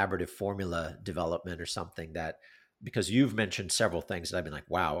of collaborative formula development or something that, because you've mentioned several things that I've been like,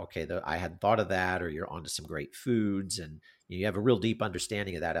 wow, okay, I hadn't thought of that, or you're onto some great foods and you have a real deep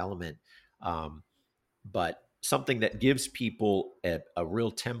understanding of that element. Um, but something that gives people a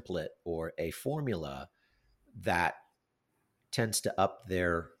real template or a formula that tends to up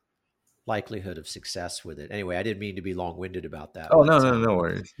their likelihood of success with it. Anyway, I didn't mean to be long winded about that, Oh no, but no, no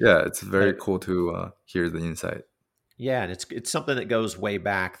worries. Yeah, it's very but cool to hear the insight. yeah, and it's something that goes way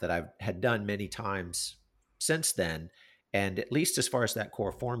back that I've had done many times since then, and at least as far as that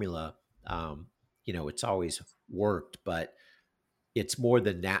core formula, it's always worked, but it's more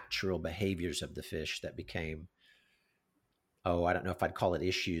the natural behaviors of the fish that became, oh, I don't know if I'd call it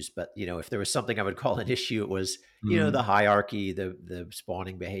issues, but if there was something I would call an issue, it was, the Hmm. hierarchy, the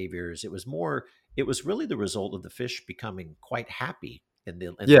spawning behaviors. It was really the result of the fish becoming quite happy in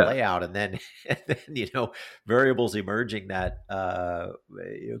the Yeah. layout, and then and then variables emerging that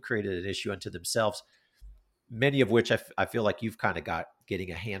created an issue unto themselves. Many of which I feel like you've kind of got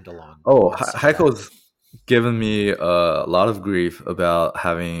getting a handle Oh, on some of that. Heiko's given me a lot of grief about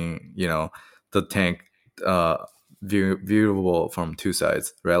having the tank uh viewable from two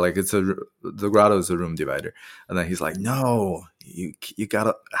sides, right? Like the grotto is a room divider, and then he's like, no, you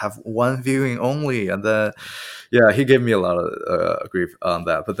gotta have one viewing only, and then yeah, he gave me a lot of grief on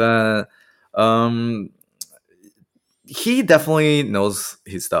that, but then um he definitely knows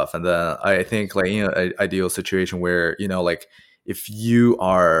his stuff, and then I think like an ideal situation where like if you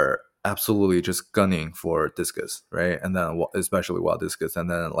are absolutely just gunning for discus, right, and then especially wild discus, and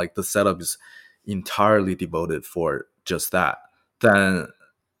then like the setup is entirely devoted for just that, then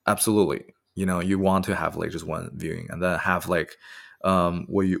absolutely you want to have like just one viewing, and then have like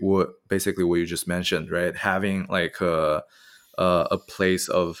what basically what you just mentioned, right, having like a place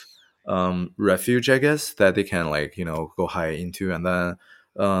of refuge, I guess, that they can like go high into, and then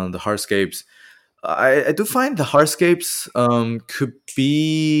the hardscapes. I do find the hardscapes could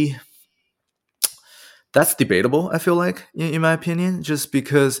be, that's debatable. I feel like in my opinion, just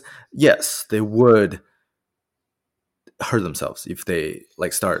because yes, they would hurt themselves if they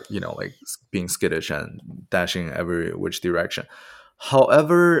like start like being skittish and dashing every which direction.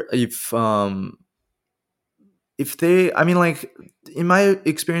 However, if they, I mean, like in my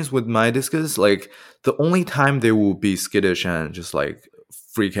experience with my discus, like the only time they will be skittish and just like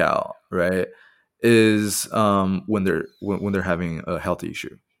freak out, right, is when they're having a health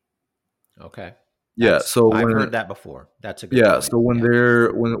issue. Okay, Yeah, so I've when heard that before. That's a good yeah, point. so when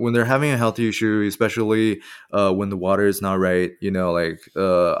Yeah, they're having a health issue, especially when the water is not right, like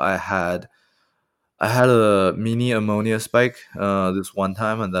I had a mini ammonia spike this one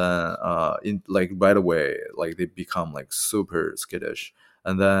time, and then in like right away, like they become like super skittish,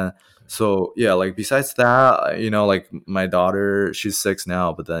 and then okay, so yeah, like besides that, like my daughter, she's 6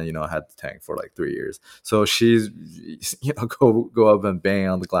 now, but then I had the tank for like 3 years, so she's go up and bang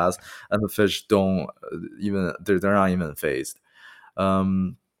on the glass, and the fish don't even they're not even phased.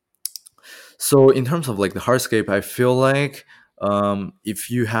 Um, so in terms of like the hardscape, I feel like if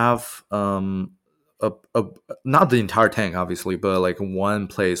you have a not the entire tank obviously, but like one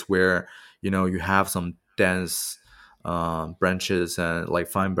place where you have some dense branches and like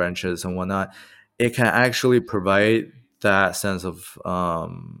fine branches and whatnot, it can actually provide that sense of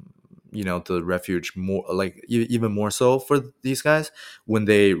the refuge more, like even more so for these guys when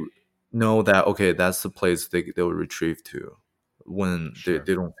they know that okay, that's the place they'll retrieve to when sure.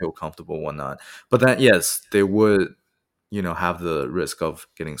 they don't feel comfortable and whatnot. But then yes, they would have the risk of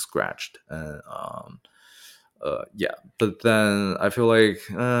getting scratched, and yeah, but then I feel like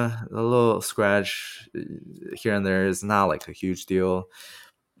a little scratch here and there is not like a huge deal.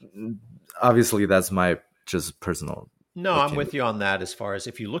 Obviously, that's my just personal No, I'm opinion. with you on that. As far as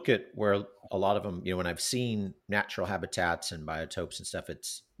if you look at where a lot of them, when I've seen natural habitats and biotopes and stuff,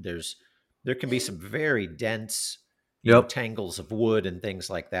 there can be some very dense, Yep. tangles of wood and things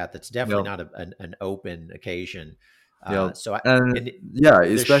like that. That's definitely Yep. not an open occasion. Yep. So I And and yeah, their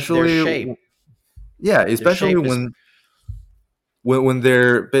especially shape, yeah, their especially shape is when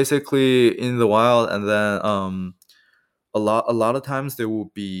they're basically in the wild, and then a lot of times they will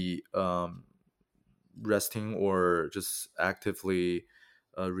be resting or just actively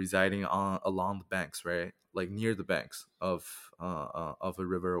residing on along the banks, right? Like near the banks of a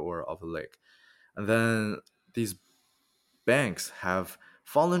river or of a lake, and then these banks have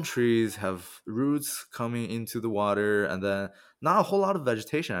fallen trees, have roots coming into the water, and then not a whole lot of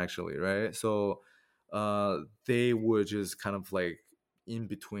vegetation actually, right? So they would just kind of like in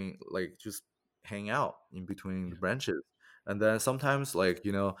between, like just hang out in between yeah, the branches. And then sometimes, like,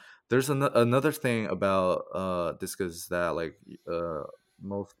 there's another thing about discus that like uh,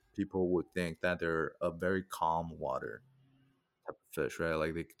 most people would think that they're a very calm water type of fish, right?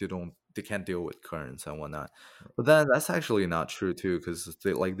 Like they can't deal with currents and whatnot. But then that's actually not true too, because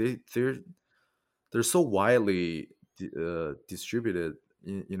they're so widely distributed,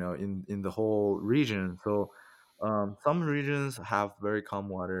 in the whole region. So some regions have very calm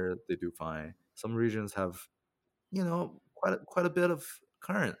water; they do fine. Some regions have quite a bit of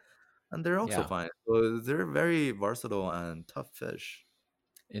current, and they're also yeah. fine. So they're very versatile and tough fish.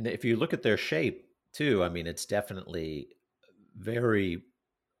 And if you look at their shape too, I mean, it's definitely very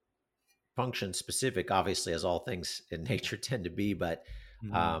function specific, obviously, as all things in nature tend to be. But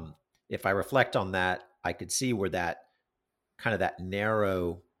Mhm. um, if I reflect on that, I could see where that kind of that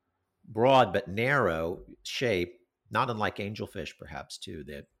narrow, broad but narrow shape, not unlike angelfish, perhaps too,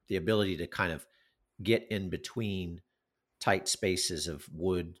 the ability to kind of get in between tight spaces of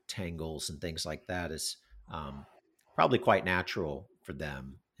wood tangles and things like that is probably quite natural for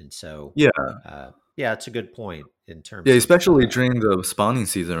them. And so, Yeah, yeah, it's a good point in yeah, terms of especially during the spawning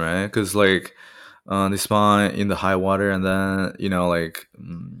season, right? Because like they spawn in the high water, and then like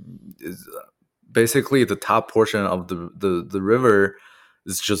basically the top portion of the river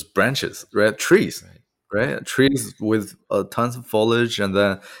is just branches, right? Trees, right, right? Trees with tons of foliage, and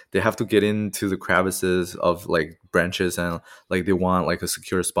then they have to get into the crevices of like branches, and like they want like a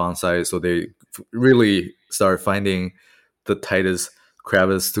secure spawn site, so they really start finding the tightest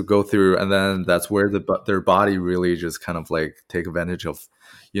crevice to go through, and then that's where their body really just kind of like take advantage of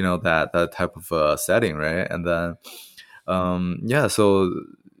that type of setting, right? And then yeah, so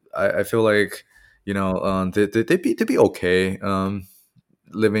I feel like they'd be okay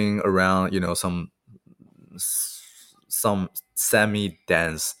living around some semi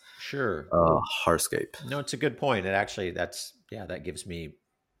dense sure. hardscape. No, it's a good point. It actually, that's, yeah, that gives me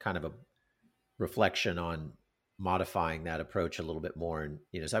kind of a reflection on modifying that approach a little bit more. And,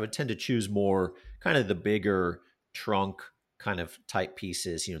 so I would tend to choose more kind of the bigger trunk kind of type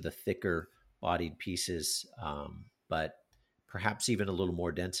pieces, the thicker bodied pieces. But perhaps even a little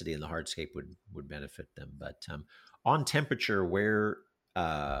more density in the hardscape would benefit them. But on temperature, what's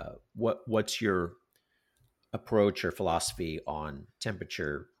your approach or philosophy on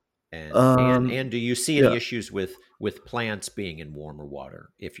temperature, and do you see any Yeah. issues with plants being in warmer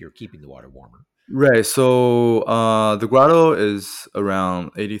water if you're keeping the water warmer? Right. So the grotto is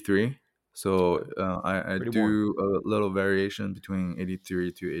around 83. So Okay, I pretty warm. do a little variation between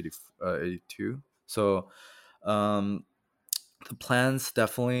 83 to 82. So um, the plants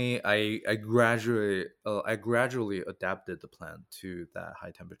definitely, I gradually adapted the plant to that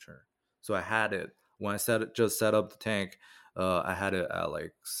high temperature. So I had it when I just set up the tank. I had it at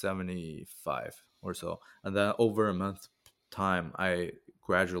like 75 or so, and then over a month time, I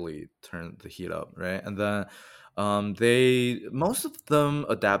gradually turned the heat up, right? And then they most of them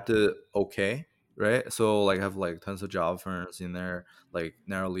adapted okay, right? So like I have like tons of java ferns in there, like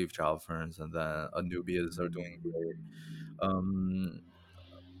narrow leaf java ferns, and then anubias are doing great. um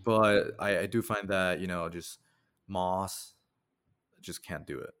but I do find that just moss just can't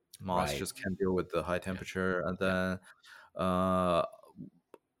do it. Moss Right. just can't deal with the high Yeah. temperature. And Yeah. then uh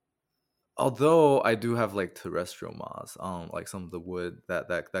although I do have like terrestrial moss on like some of the wood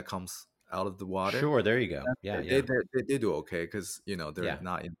that comes out of the water, Sure. There you go. and Yeah. they Yeah. they, they, they do okay because they're Yeah.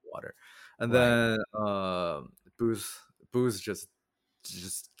 not in the water. And Right. then booze booze just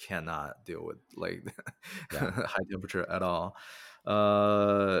cannot deal with like Yeah. high temperature at all.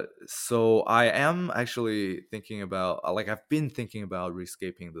 So I am actually thinking about, like, I've been thinking about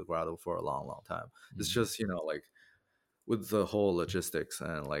rescaping the grotto for a long time. It's Hmm. just like with the whole logistics,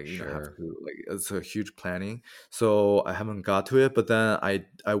 and like, have Sure. to, like, it's a huge planning. So I haven't got to it, but then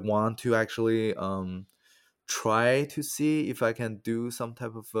I want to actually try to see if I can do some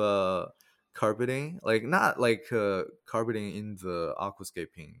type of carpeting, like not like carpeting in the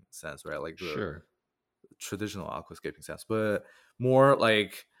aquascaping sense, right? Like the Sure. traditional aquascaping sense, but more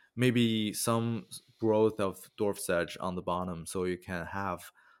like maybe some growth of dwarf sedge on the bottom, so you can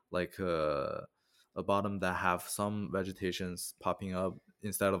have like a bottom that have some vegetations popping up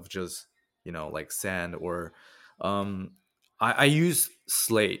instead of just, like sand, or um I use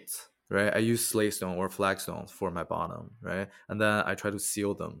slate, right? I use slate stone or flagstone for my bottom, right? And then I try to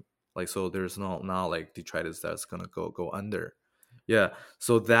seal them, like, so there's not like detritus that's gonna go under. Yeah,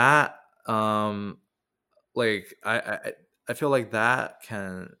 so that like I feel like that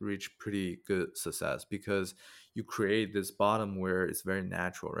can reach pretty good success, because you create this bottom where it's very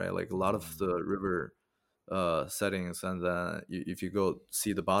natural, right? Like a lot of Mm, the river settings, and then if you go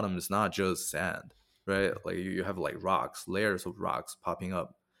see the bottom, it's not just sand, right? Like you have like rocks, layers of rocks popping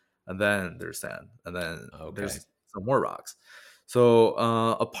up, and then there's sand, and then okay. there's some more rocks. So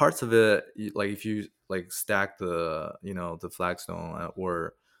a parts of it, like if you like stack the, the flagstone,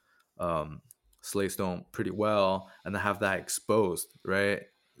 or um, slate stone pretty well, and then have that exposed, right,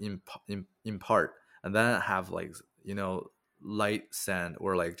 in part, and then have like, light sand,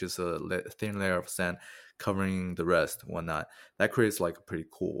 or like just a thin layer of sand covering the rest, whatnot. That creates like a pretty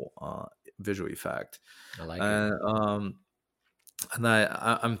cool visual effect. I like it. And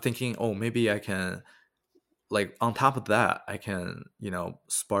I'm thinking, oh, maybe I can, like, on top of that, I can,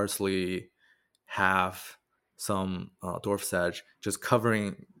 sparsely have some dwarf sedge just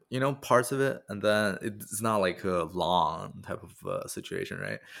covering, parts of it, and then it's not like a long type of situation,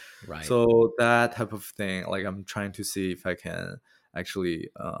 right? Right. So that type of thing, like, I'm trying to see if I can actually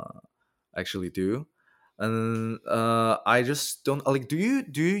do. And I just don't like, do you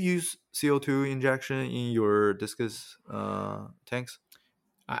use CO2 injection in your discus tanks?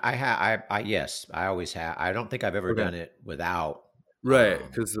 Yes, I always have. I don't think I've ever Okay. done it without. Right,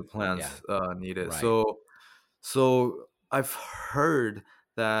 because the Yeah. plants need it. Right. So I've heard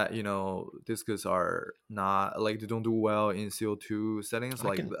that, discus are not like, they don't do well in CO2 settings.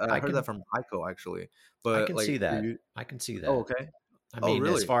 Like, I I heard that can, from Heiko actually. I But can like, see do that. you? I can see Oh, that. okay. I Oh, mean, as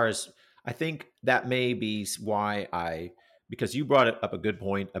really? far as I think that may be why because you brought up a good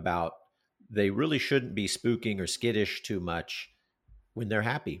point about they really shouldn't be spooking or skittish too much when they're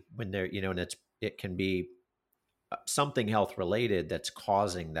happy, when they're, and it can be something health related that's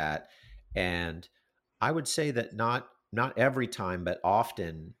causing that. And I would say that not every time, but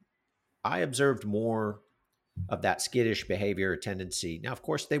often I observed more of that skittish behavior or tendency. Now, of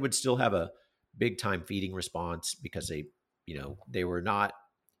course, they would still have a big time feeding response because they were not,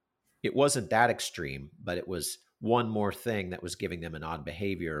 it wasn't that extreme, but it was one more thing that was giving them an odd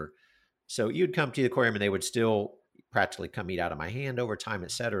behavior. So you'd come to the aquarium and they would still practically come eat out of my hand over time,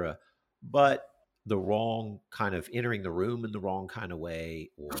 etc. But the wrong kind of entering the room in the wrong kind of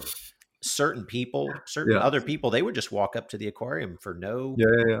way, or certain Yeah. other people, they would just walk up to the aquarium for no, Yeah,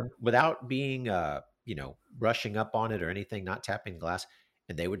 yeah, yeah. without being brushing up on it or anything, not tapping glass,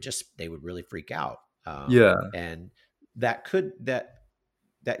 and they would really freak out. Yeah. And that could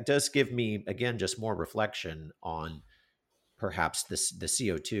that does give me again just more reflection on perhaps the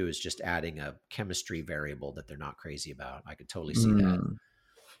CO2 is just adding a chemistry variable that they're not crazy about. I could totally see that. Mm.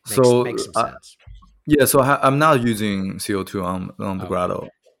 Makes So some sense. yeah, so I'm not using CO2 on the Okay. grotto.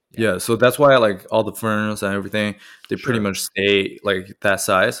 Yeah. Yeah, so that's why, like, all the ferns and everything, they pretty Sure. much stay like that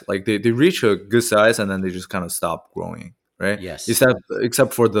size. Like they reach a good size, and then they just kind of stop growing, right? Yes.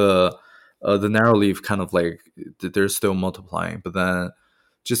 Except for the narrow leaf, kind of like they're still multiplying, but then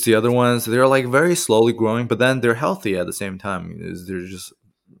just the other ones, they're like very slowly growing, but then they're healthy at the same time. They're just,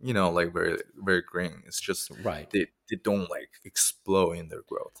 like, very very green. It's just Right. they don't like explode in their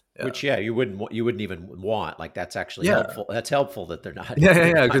growth. Yeah. Which, yeah, you wouldn't even want. Like that's actually Yeah. helpful. That's helpful that they're not Yeah, yeah, they're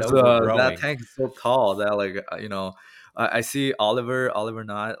yeah. not Because that overgrowing. tank is so tall that, like, I see Oliver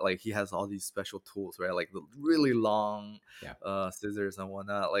not like, he has all these special tools, right? Like the really long Yeah. scissors and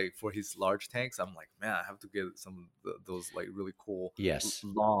whatnot. Like for his large tanks, I'm like, man, I have to get some of those like really cool Yes.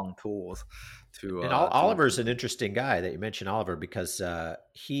 long tools to And Oliver's an interesting guy that you mentioned, Oliver, because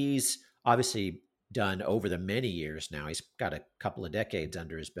he's obviously done over the many years now. He's got a couple of decades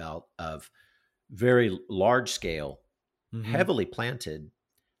under his belt of very large scale, Mm-hmm. heavily planted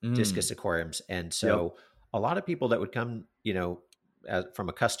Mm. discus aquariums. And Yep. so a lot of people that would come, from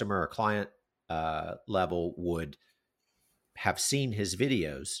a customer or client level would have seen his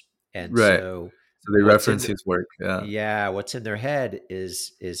videos. And Right. so So they what's reference in, his work. Yeah. yeah, what's in their head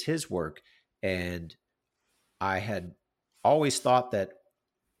is his work. And I had always thought that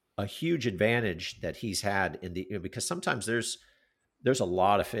a huge advantage that he's had in the, because sometimes there's a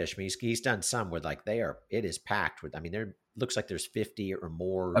lot of fish. I mean, he's done some where like it is packed with. I mean, there looks like there's 50 or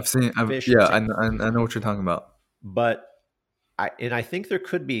more fish in the Yeah, tank. I know what you're talking about. But I think there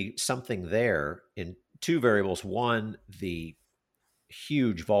could be something there in two variables. One, the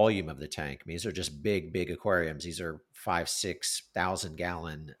huge volume of the tank. I mean, these are just big aquariums. These are 5,000 6,000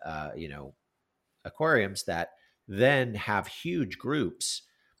 gallon, aquariums that then have huge groups.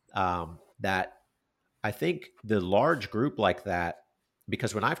 That I think the large group like that,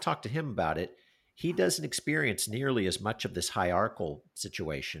 because when I've talked to him about it, he doesn't experience nearly as much of this hierarchical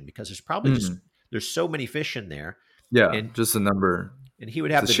situation because there's probably just Mm, there's so many fish in there, yeah, and just a number, he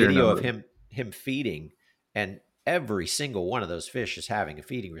would it's have a the sheer video of number. him feeding, and every single one of those fish is having a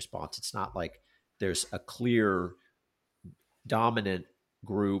feeding response. It's not like there's a clear dominant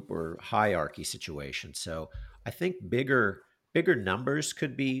group or hierarchy situation. So I think bigger numbers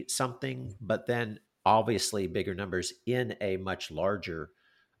could be something, but then obviously bigger numbers in a much larger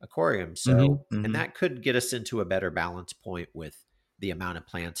aquarium. Hmm. So, and Hmm. that could get us into a better balance point with the amount of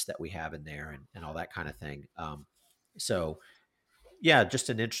plants that we have in there, and all that kind of thing. So yeah, just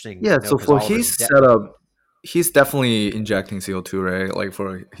an interesting Yeah, note so because for Oliver's his setup, he's definitely injecting CO2, right? Like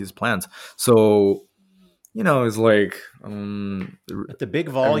for his plants. So, it's like, at the big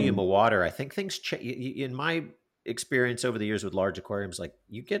I volume mean, of water. I think things in my experience over the years with large aquariums, like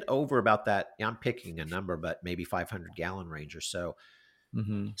you get over about that. I'm picking a number, but maybe 500 gallon range or so.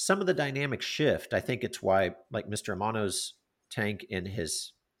 hmm. Some of the dynamics shift. I think it's why, like Mr. Amano's tank in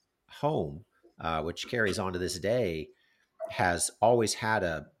his home, which carries on to this day, has always had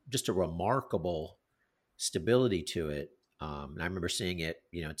a just a remarkable stability to it. And I remember seeing it.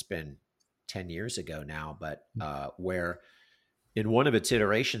 It's been 10 years ago now, but where in one of its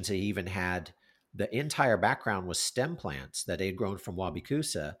iterations, he even had the entire background was stem plants that they had grown from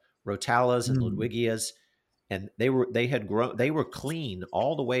Wabikusa, Rotalas and Mm. Ludwigias, and they were clean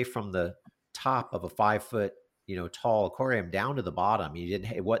all the way from the top of a 5 foot tall aquarium down to the bottom. You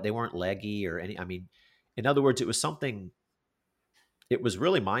didn't what they weren't leggy or any. I mean, in other words, it was something. It was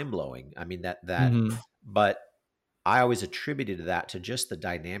really mind blowing. I mean Hmm. but I always attributed that to just the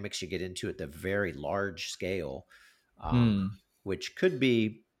dynamics you get into at the very large scale, um, Mm. which could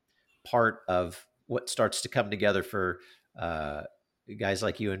be part of what starts to come together for uh, guys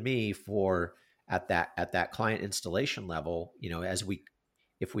like you and me for at that client installation level. As we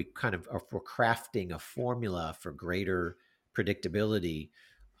if we kind of if we're crafting a formula for greater predictability,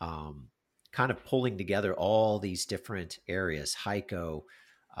 um, kind of pulling together all these different areas, HICO,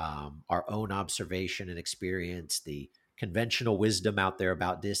 our own observation and experience, the conventional wisdom out there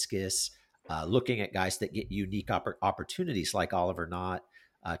about discus, looking at guys that get unique opportunities like Oliver Knott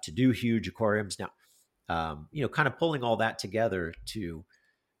to do huge aquariums. Now, kind of pulling all that together to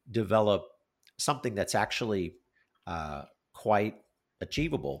develop something that's actually quite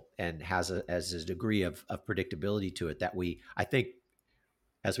achievable and has a degree of predictability to it that I think,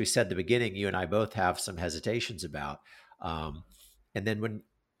 as we said at the beginning, you and I both have some hesitations about. Um, and then when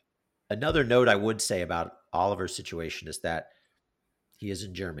another note I would say about Oliver's situation is that he is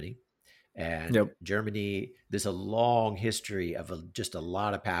in Germany. And Yep. Germany, there's a long history of just a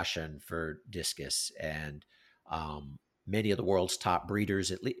lot of passion for discus, and many of the world's top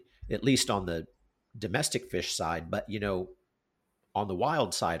breeders, at least on the domestic fish side, but on the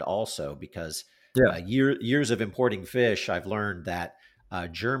wild side also, because Yeah. years of importing fish, I've learned that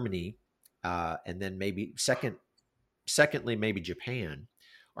Germany, and then secondly, maybe Japan,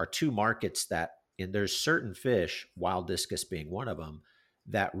 are two markets that, and there's certain fish, wild discus being one of them,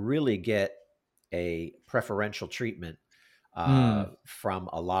 that really get a preferential treatment Mm. from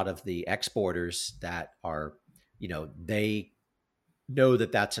a lot of the exporters that are, they know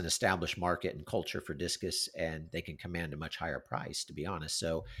that that's an established market and culture for discus, and they can command a much higher price, to be honest.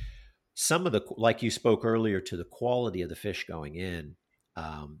 So some of the, like you spoke earlier, to the quality of the fish going in,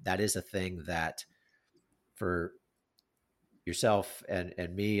 that is a thing that for yourself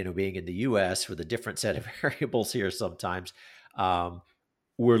and me, being in the U.S. with a different set of variables here sometimes, um,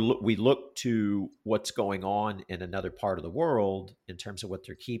 we look to what's going on in another part of the world in terms of what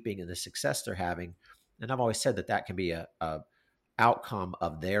they're keeping and the success they're having. And I've always said that that can be a outcome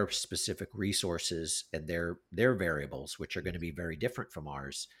of their specific resources and their variables, which are going to be very different from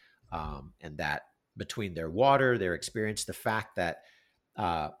ours. And that between their water, their experience, the fact that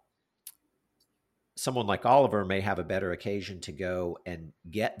uh, someone like Oliver may have a better occasion to go and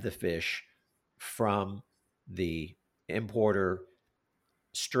get the fish from the importer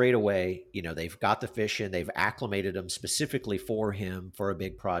straight away. They've got the fish in, they've acclimated them specifically for him for a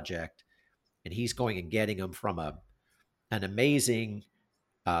big project, and he's going and getting them from an amazing,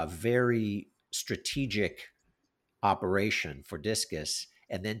 very strategic operation for discus,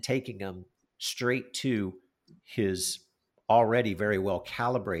 and then taking them straight to his already very well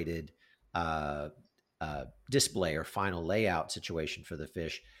calibrated uh, display or final layout situation for the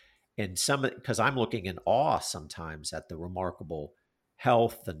fish. And some, because I'm looking in awe sometimes at the remarkable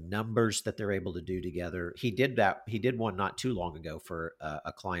health, the numbers that they're able to do together. He did that. He did one not too long ago for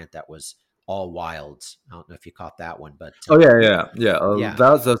a client that was all wilds. I don't know if you caught that one, but Oh yeah, yeah, yeah. yeah,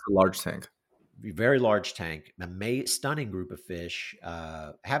 That's a large tank. very large tank, stunning group of fish.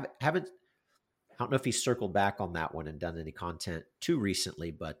 Haven't I don't know if he's circled back on that one and done any content too recently,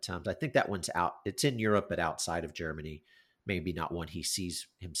 but I think that one's out. It's in Europe, but outside of Germany. Maybe not one he sees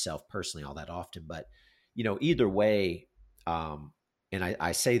himself personally all that often, but either way, um, and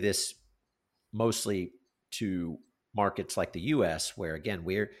I say this mostly to markets like the US, where again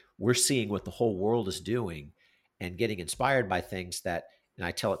we're seeing what the whole world is doing and getting inspired by things that, and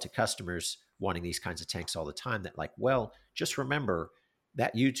I tell it to customers wanting these kinds of tanks all the time, that like, well, just remember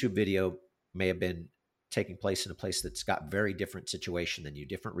that YouTube video may have been taking place in a place that's got very different situation than you,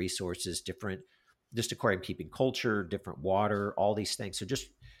 different resources, different, just according to keeping culture, different water, all these things. So just,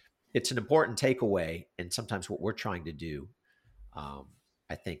 it's an important takeaway, and sometimes what we're trying to do, um,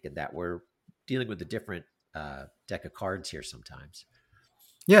 I think, in that we're dealing with a different deck of cards here sometimes.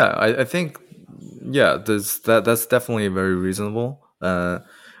 Yeah, I think yeah, that's definitely very reasonable. And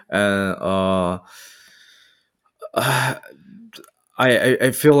I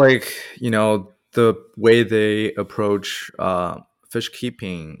I feel like the way they approach fish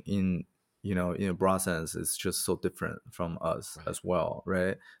keeping in in a broad sense is just so different from us Right. as well,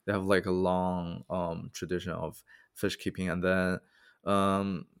 right? They have like a long tradition of fish keeping, and then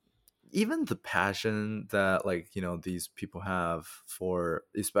um even the passion that these people have for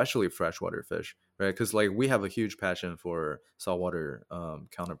especially freshwater fish, right? Because like we have a huge passion for saltwater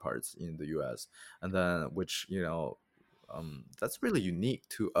counterparts in the US, and then which that's really unique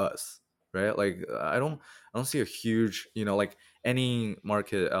to us, right? Like I don't see a huge like any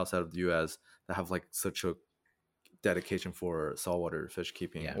market outside of the US that have like such a dedication for saltwater fish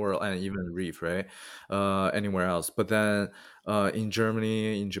keeping Yeah. or and even reef, right? Anywhere else, but then in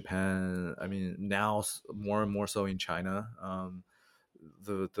Germany, in Japan, I mean now more and more so in China,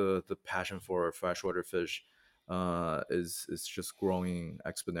 the passion for freshwater fish is just growing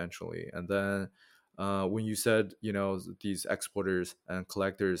exponentially. And then when you said these exporters and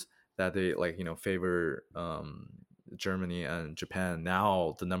collectors that they favor Germany and Japan,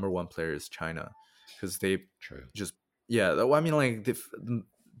 now the number one player is China, because they True. just yeah, I mean like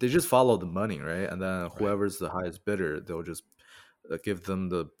they just follow the money, right? And then Right. whoever's the highest bidder, they'll just give them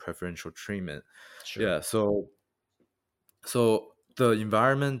the preferential treatment. Sure. Yeah, so the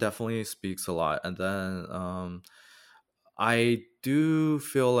environment definitely speaks a lot. And then I do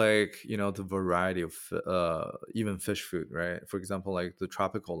feel like the variety of even fish food, right? For example, like the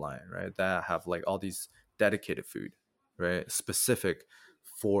tropical line, right, that have like all these dedicated food, right, specific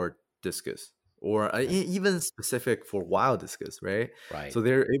for discus, or Right. even specific for wild discus, right? Right. So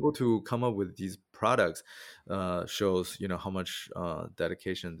they're able to come up with these products. Shows how much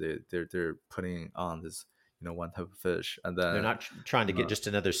dedication they're putting on this one type of fish. And They're then not trying to get uh, just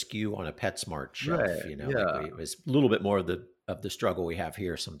another SKU on a PetSmart shelf, right, like yeah. we, it was a little bit more of the struggle we have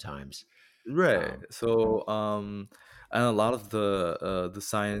here sometimes. Right. Um, So, and a lot of the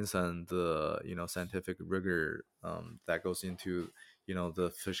science and the scientific rigor that goes into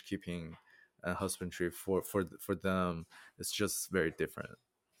the fish keeping and husbandry for them, it's just very different.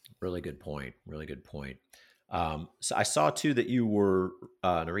 Really good point. Really good point. So I saw too that you were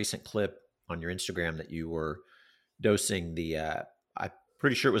in a recent clip on your Instagram that you were dosing the. I'm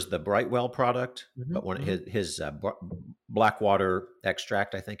pretty sure it was the Brightwell product, Hmm. but one Hmm. his Blackwater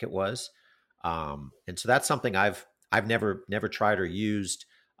extract, I think it was. And so that's something I've never tried or used.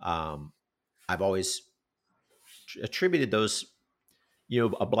 Um, I've always attributed those.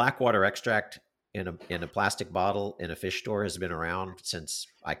 A Blackwater extract in a plastic bottle in a fish store has been around since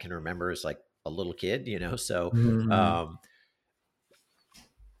I can remember as like a little kid. So Hmm. um,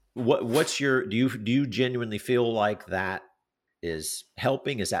 what's your do you genuinely feel like that is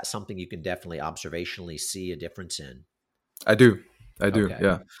helping? Is that something you can definitely observationally see a difference in? I do, I do, Okay.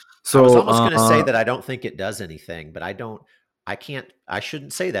 yeah. I was So, almost going to say that I don't think it does anything, but I can't, I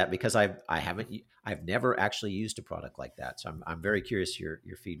shouldn't say that because I've never actually used a product like that. So I'm very curious your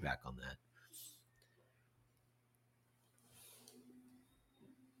feedback on that.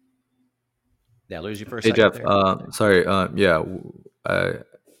 Did I lose you for a hey second Jeff, there? sorry, yeah,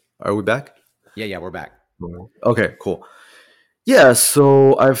 are we back? Yeah, yeah, we're back. Okay, cool. Yeah,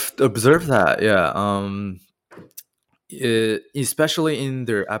 so I've observed that. Yeah, especially in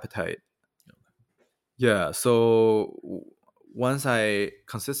their appetite. Yeah. So once I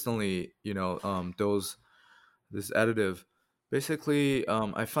consistently, dose this additive, basically,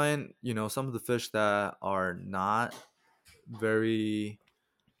 I find, some of the fish that are not very,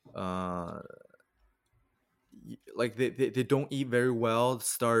 uh, like they don't eat very well,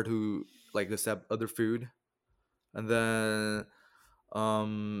 start to like accept other food, and then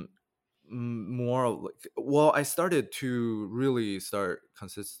um more like, well, I started to really start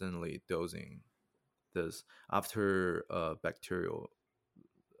consistently dosing this after bacterial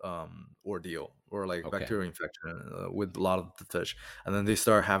ordeal, or like Okay. bacterial infection with a lot of the fish, and then they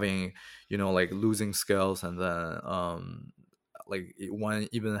start having, like losing scales, and then like one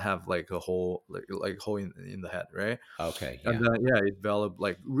even have like a hole, like hole in the head, right? Okay. And Yeah. then yeah, it developed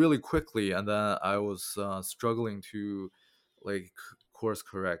like really quickly, and then I was struggling to like course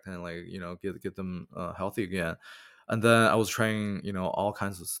correct, and like get them healthy again. And then I was trying all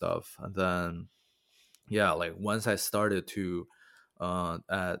kinds of stuff, and then yeah, like once I started to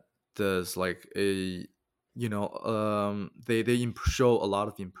at this like a show a lot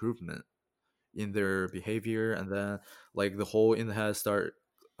of improvement in their behavior, and then like the hole in the head start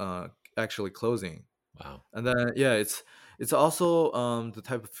uh actually closing. Wow. And then yeah, it's also the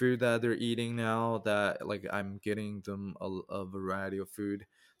type of food that they're eating now, that like I'm getting them a variety of food,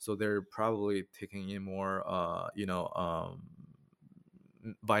 so they're probably taking in more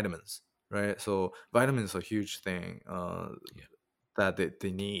vitamins, right? So vitamins are a huge thing Yeah. that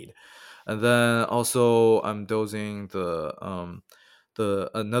they need. And then also I'm dosing the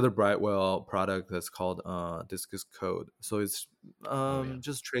another Brightwell product that's called Discus Code. So it's Oh yeah.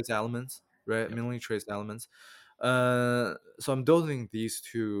 just trace elements, right? Yep. Mainly trace elements. So I'm dosing these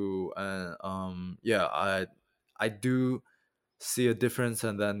two, and yeah, I do see a difference,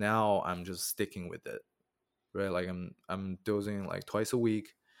 and then now I'm just sticking with it, right? Like I'm dosing like twice a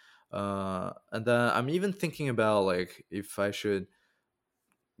week. And then I'm even thinking about like if I should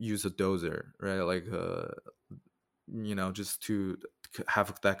use a doser, right? Like just to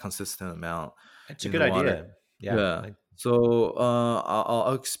have that consistent amount It's a in good the water. idea. Yeah. Yeah. So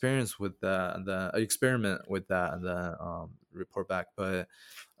I'll experience with that, and then I experiment with that, and then report back. But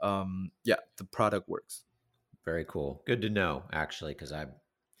yeah, the product works. Very cool. Good to know, actually, because I've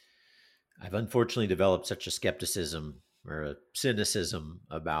unfortunately developed such a skepticism or a cynicism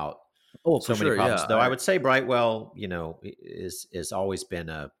about Oh, for so many sure. Yeah. problems. Though I would say Brightwell, is always been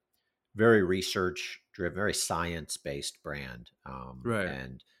a very research driven, very science based brand. Right.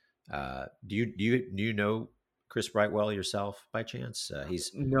 And do you know Chris Brightwell yourself by chance?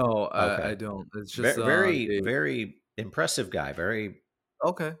 He's No, I okay. don't. It's just Very very they. very impressive guy. Very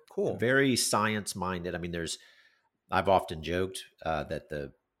Okay. Cool. very science minded. I mean, I've often joked that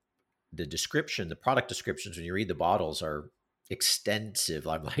the description, the product descriptions when you read the bottles are extensive.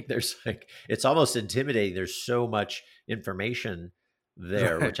 I'm like, there's like it's almost intimidating. There's so much information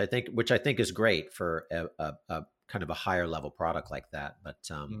there, Right. which I think is great for a kind of a higher level product like that. But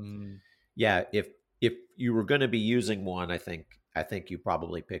Mm. yeah, if you were going to be using one, I think you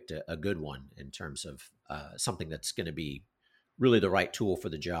probably picked a good one in terms of something that's going to be really the right tool for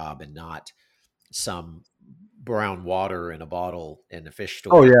the job and not some brown water in a bottle in a fish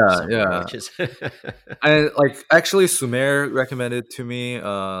Oh store yeah, somewhere, yeah. which is I like actually Sumer recommended to me a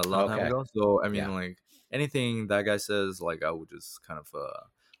long time okay. ago. So I mean, Yeah. like anything that guy says, like I would just kind of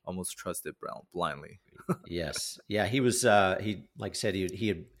almost trust it blindly. Yes. Yeah. He was. He like I said. He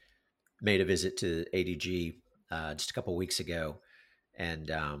had made a visit to ADG just a couple of weeks ago,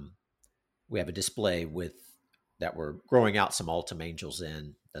 and we have a display with that we're growing out some Altum Angels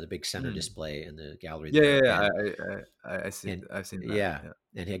in the big center Mm. display in the gallery Yeah, yeah, there, yeah. and I see. and I've seen that. yeah,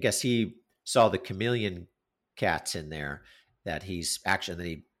 Yeah. and I guess he saw the chameleon cats in there that he's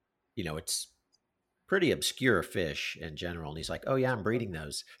actually. And then it's pretty obscure fish in general. And he's like, "Oh yeah, I'm breeding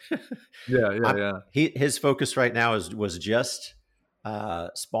those." Yeah, yeah, yeah. His focus right now was just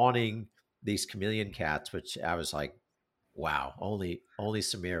spawning these chameleon cats, which I was like, "Wow, only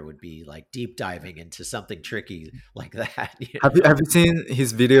Samir would be like deep diving into something tricky like that." Have you seen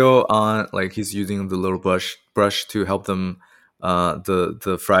his video on like he's using the little brush to help them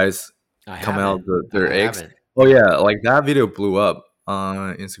the fries I come out haven't. their I eggs? haven't. Oh Yeah. yeah, like that video blew up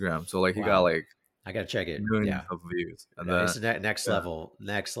on Instagram. So like he got Wow. like I gotta check it. millions Yeah. of views, and No, then it's yeah. next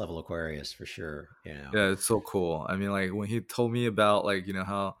level Aquarius for sure. Yeah, it's so cool. I mean, like when he told me about like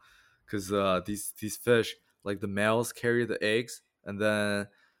how, because these fish, like the males carry the eggs, and then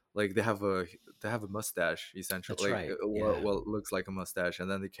like they have a mustache essentially, That's like right. what Yeah. what looks like a mustache,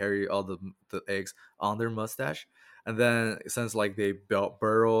 and then they carry all the eggs on their mustache. and then since like they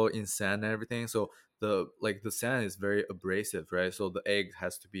burrow in sand and everything, so the sand is very abrasive, right? So the egg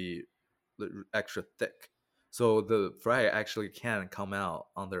has to be extra thick, so the fry actually can come out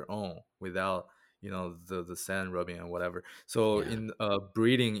on their own without the sand rubbing and whatever. So Yeah. in a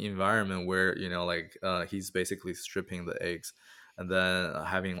breeding environment where like he's basically stripping the eggs and then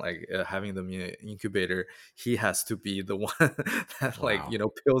having them in an incubator, he has to be the one that like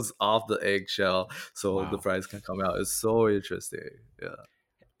Wow. peels off the eggshell so the Wow. fries can come out. It's so interesting. Yeah.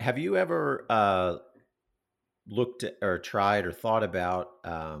 Have you ever looked at, or tried or thought about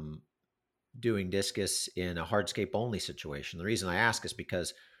doing discus in a hardscape only situation? The reason I ask is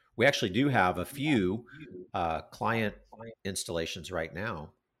because we actually do have a few client installations right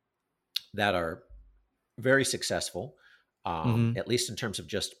now that are very successful, Mm-hmm. at least in terms of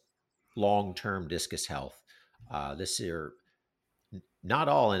just long term discus health. This year, not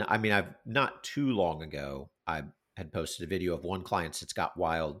all, and I mean, I've not too long ago, I had posted a video of one client that's got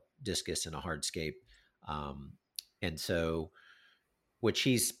wild discus in a hardscape, um, and so which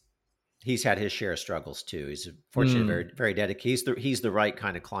he's had his share of struggles too. He's fortunately Mm. very dedicated. He's the right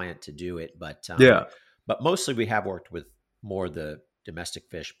kind of client to do it, Yeah. but mostly we have worked with more the domestic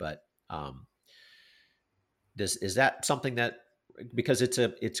fish. But does is that something that, because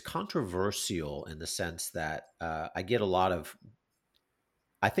it's controversial in the sense that I get a lot of,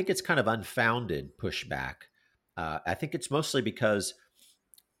 I think it's kind of unfounded pushback. I think it's mostly because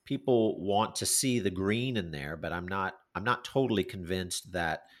people want to see the green in there, but I'm not totally convinced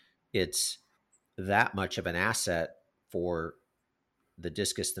that it's that much of an asset for the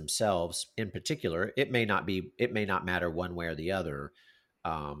discus themselves. In particular, it may not matter one way or the other.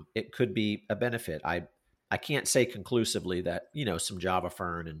 It could be a benefit. I can't say conclusively that some Java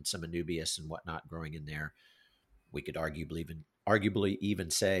fern and some anubias and whatnot growing in there. We could arguably even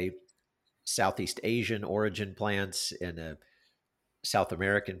say Southeast Asian origin plants in a South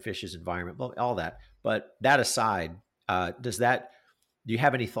American fishes environment, well, all that. But that aside, do you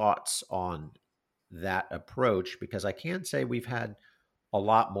have any thoughts on that approach? Because I can say we've had a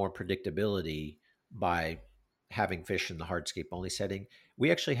lot more predictability by having fish in the hardscape only setting.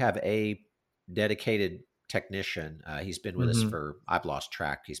 We actually have a dedicated technician. He's been with us Mm-hmm. for, I've lost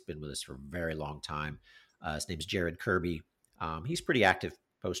track. He's been with us for a very long time. His name's Jared Kirby. He's pretty active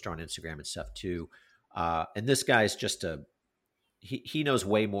poster on Instagram and stuff too. And this guy's just he knows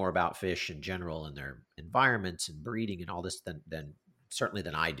way more about fish in general and their environments and breeding and all this than certainly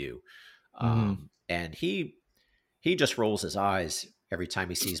than I do. Mm-hmm. And he just rolls his eyes every time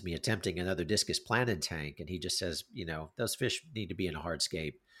he sees me attempting another discus planted tank, and he just says, those fish need to be in a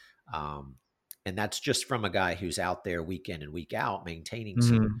hardscape. Um, and that's just from a guy who's out there week in and week out maintaining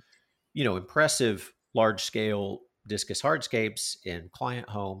some, Mm-hmm. impressive large scale discus hardscapes in client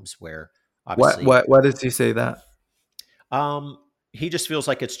homes where What obviously, what why does he say that? um, he just feels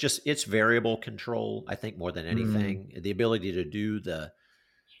like it's variable control. I think more than Mm-hmm. anything, the ability to do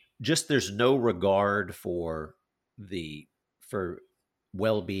just there's no regard the for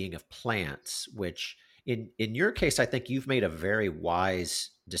well-being of plants, which in your case I think you've made a very wise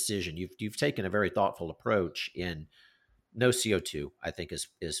decision. You've taken a very thoughtful approach in no CO2. I think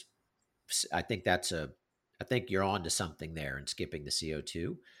that's a I think you're on to something there and skipping the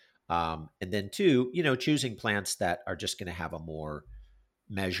CO2. And then two, choosing plants that are just going to have a more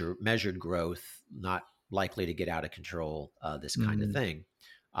measured growth, not likely to get out of control, this kind of Mm-hmm. thing.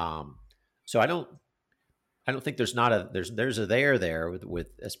 Um, so I don't think there's a there with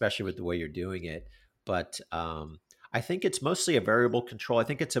especially with the way you're doing it, but I think it's mostly a variable control. I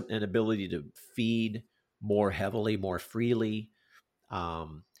think it's an ability to feed more heavily, more freely.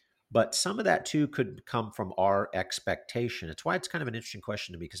 Um, but some of that too could come from our expectation. It's why it's kind of an interesting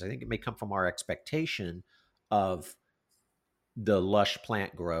question to me, because I think it may come from our expectation of the lush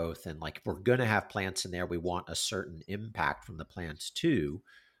plant growth, and like if we're going to have plants in there, we want a certain impact from the plants too.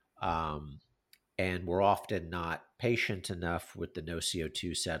 Um, and we're often not patient enough with the no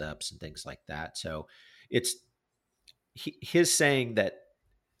CO2 setups and things like that. So it's his saying that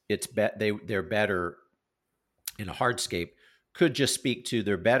they're better in a hardscape could just speak to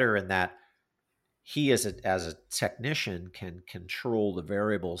they're better in that he as a technician can control the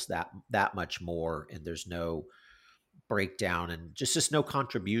variables that much more, and there's no breakdown and just no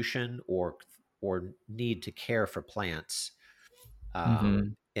contribution or need to care for plants Mm-hmm.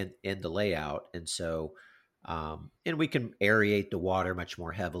 in the layout. And so and we can aerate the water much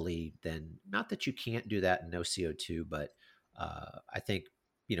more heavily than, not that you can't do that in no CO2, but I think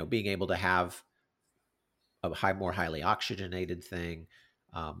being able to have a more highly oxygenated thing,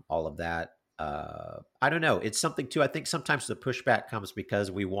 all of that. I don't know. It's something too. I think sometimes the pushback comes because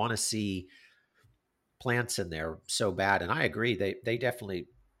we want to see plants in there so bad. And I agree. They definitely,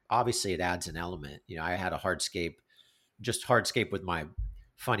 obviously it adds an element. I had a hardscape with my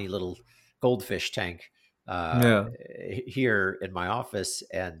funny little goldfish tank uh, Yeah. here in my office.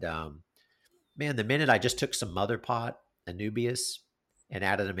 And man, the minute I just took some mother pot, Anubias, and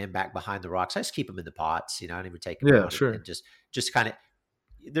added them in back behind the rocks, I just keep them in the pots. I don't even take them Yeah, out, and sure. just kind of,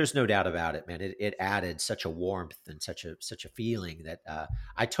 there's no doubt about it, man. It added such a warmth and such a feeling that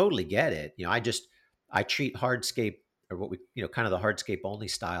I totally get it. I treat hardscape, or what we, kind of the hardscape only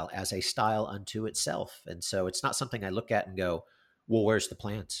style, as a style unto itself, and so it's not something I look at and go, well, where's the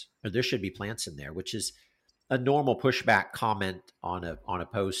plants? Or there should be plants in there, which is a normal pushback comment on a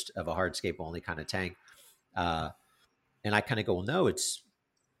post of a hardscape only kind of tank. Uh, and I kind of go, well, no, it's,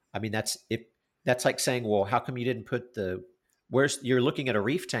 I mean, that's like saying, well, how come you didn't put where's, you're looking at a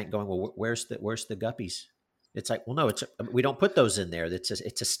reef tank going, well, where's the guppies? It's like, well, no, we don't put those in there. It's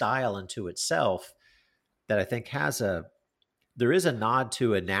a style unto itself that I think there is a nod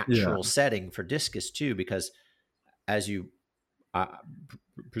to a Yeah. natural setting for discus too, because as you uh,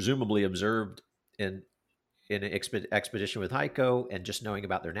 presumably observed in an expedition with Heiko and just knowing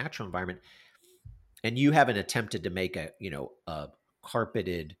about their natural environment, and you haven't attempted to make a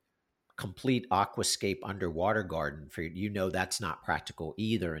carpeted complete aquascape underwater garden for, that's not practical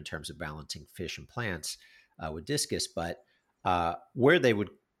either in terms of balancing fish and plants with discus, but where they would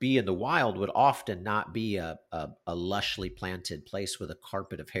be in the wild would often not be a lushly planted place with a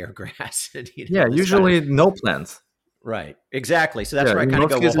carpet of hair grass and Yeah, this kind of, usually no plants. right, exactly. So that's Yeah, where I in kind of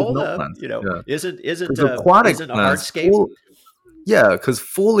most go, well, cases hold no up, plants. Yeah. isn't isn't Because aquatic isn't a plants, hardscape. yeah, because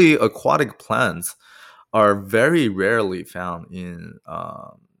fully aquatic plants are very rarely found in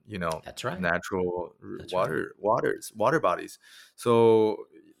That's right. natural That's right. water bodies. So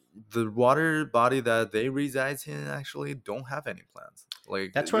the water body that they reside in actually don't have any plants.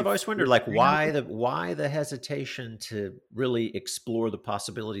 Like That's what I've always wondered, if like they have why the hesitation to really explore the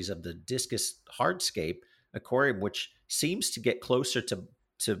possibilities of the discus hardscape aquarium, which seems to get closer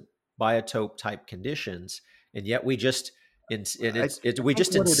to biotope type conditions, and yet we just and I we think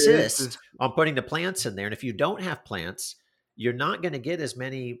just what it is insist on putting the plants in there. And if you don't have plants, you're not going to get as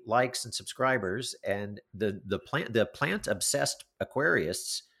many likes and subscribers. And the plant obsessed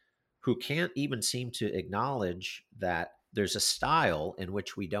aquarists who can't even seem to acknowledge that there's a style in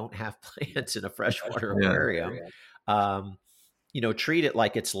which we don't have plants in a freshwater yeah. aquarium, um, treat it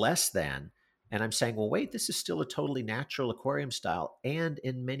like it's less than. And I'm saying, well, wait, this is still a totally natural aquarium style. And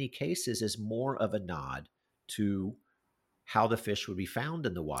in many cases is more of a nod to how the fish would be found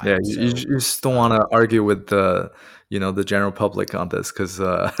in the Yeah, wild. you So, just don't want to argue with the general public on this because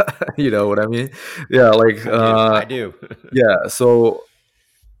you know what I mean. Yeah, like I do. I do. yeah. So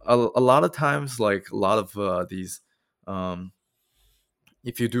a lot of times, like a lot of these, um,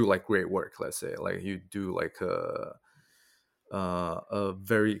 if you do like great work, let's say, like you do like a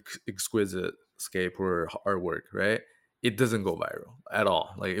very exquisite scape or artwork, right? It doesn't go viral at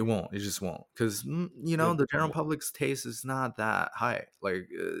all. Like it won't. It just won't because Good. the general public's taste is not that high. Like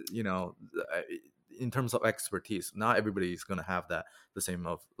in terms of expertise, not everybody is gonna have the same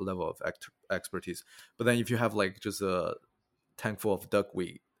of level of expertise. But then if you have like just a tank full of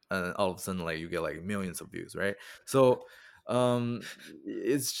duckweed, and all of a sudden like you get like millions of views, right? So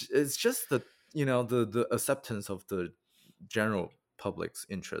it's just the acceptance of the general public's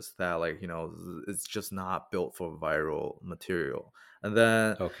interest that like it's just not built for viral material. And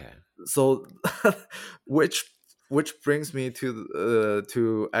then Okay. so which brings me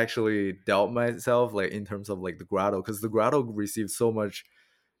to actually doubt myself like in terms of like the grotto, because the grotto received so much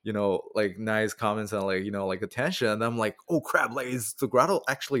like nice comments and like like attention, and I'm like, oh crap, like is the grotto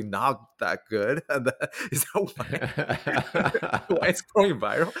actually not that good? And is that why it's going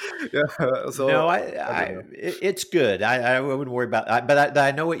viral? Yeah, No, so I don't know. it's good. I wouldn't worry about, but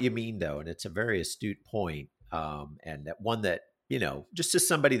I know what you mean though, and it's a very astute point, and that one that just as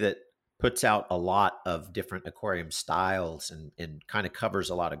somebody that puts out a lot of different aquarium styles and kind of covers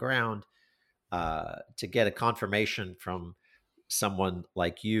a lot of ground, to get a confirmation from someone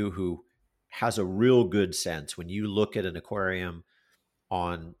like you who has a real good sense when you look at an aquarium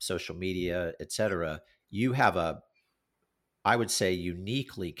on social media, etc. You have I would say,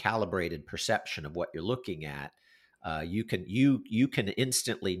 uniquely calibrated perception of what you're looking at. You can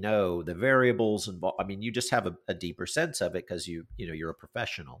instantly know the variables involved. I mean, you just have a deeper sense of it because you're a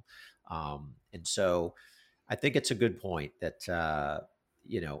professional, and so I think it's a good point that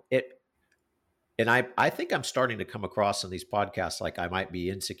it. And I think I'm starting to come across on these podcasts like I might be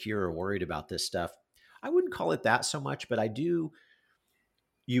insecure or worried about this stuff. I wouldn't call it that so much, but I do.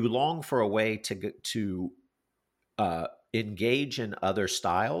 You long for a way to engage in other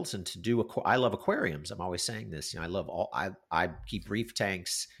styles and to do I love aquariums. I'm always saying this. I love I keep reef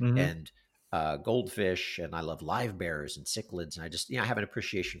tanks Mm-hmm. and goldfish, and I love live bearers and cichlids, and I just I have an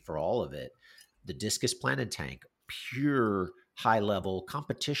appreciation for all of it. The discus planted tank, pure high level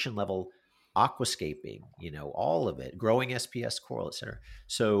competition level aquascaping, all of it, growing SPS coral, etc.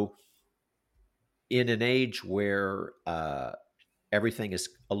 So in an age where everything is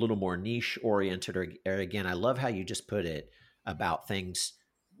a little more niche oriented, or again, I love how you just put it about things.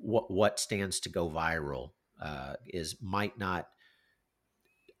 What stands to go viral is might not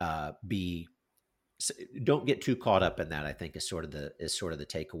be. Don't get too caught up in that. I think is sort of the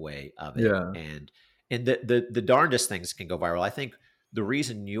takeaway of it. Yeah. And the darndest things can go viral. I think the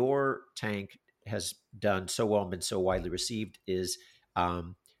reason your tank has done so well and been so widely received is,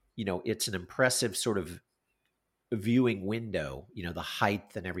 it's an impressive sort of viewing window. The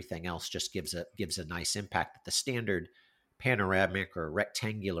height and everything else just gives a nice impact that the standard panoramic or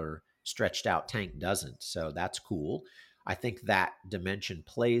rectangular stretched out tank doesn't. So that's cool. I think that dimension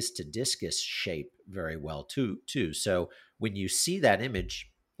plays to discus shape very well too. So when you see that image,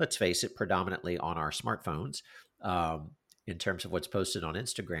 let's face it, predominantly on our smartphones, in terms of what's posted on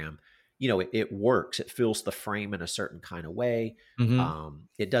Instagram, it works. It fills the frame in a certain kind of way. Mm-hmm.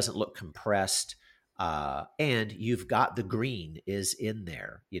 It doesn't look compressed, and you've got the green is in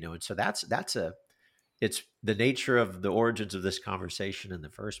there, and so it's the nature of the origins of this conversation in the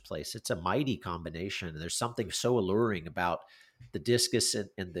first place. It's a mighty combination. There's something so alluring about the discus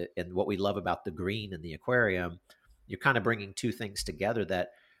and what we love about the green in the aquarium. You're kind of bringing two things together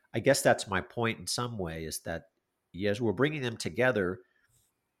that I guess that's my point in some way, is that yes, we're bringing them together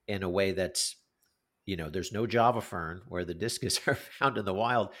in a way that's, there's no Java fern where the discus are found in the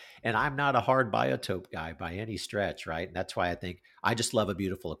wild. And I'm not a hard biotope guy by any stretch, right? And that's why I think I just love a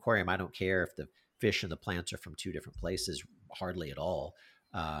beautiful aquarium. I don't care if the fish and the plants are from two different places, hardly at all.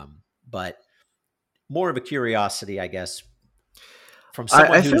 But more of a curiosity, I guess, from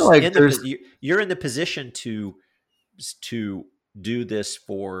someone I feel who's like there's. you're in the position to do this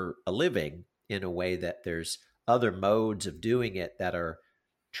for a living in a way that there's other modes of doing it that are,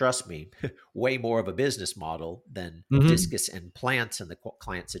 trust me, way more of a business model than Mhm. discus and plants in the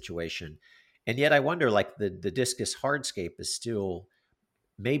client situation. And yet I wonder, like the discus hardscape is still,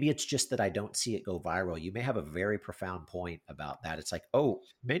 maybe it's just that I don't see it go viral. You may have a very profound point about that. It's like, oh,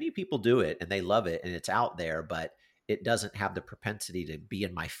 many people do it and they love it and it's out there, but it doesn't have the propensity to be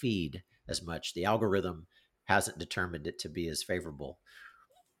in my feed as much. The algorithm hasn't determined it to be as favorable.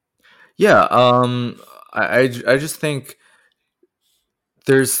 Yeah. I just think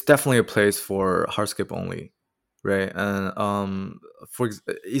there's definitely a place for hardscape only, right? And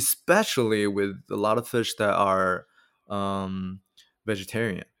especially with a lot of fish that are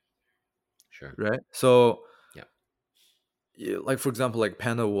vegetarian, Sure. right? So Yeah. yeah, like for example, like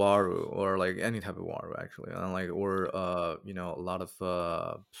panda waru or like any type of waru actually, and like or a lot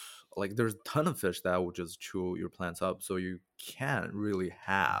of like there's a ton of fish that will just chew your plants up, so you can't really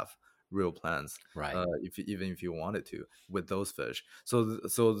have real plants Right. even if you wanted to with those fish. So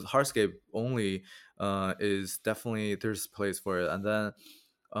so the hardscape only is definitely there's place for it, and then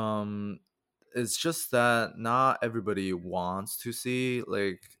um it's just that not everybody wants to see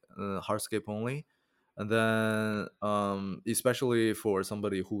like hardscape only, and then especially for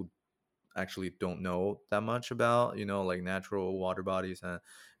somebody who actually don't know that much about like natural water bodies and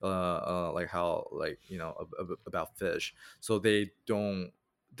like how like about fish, so they don't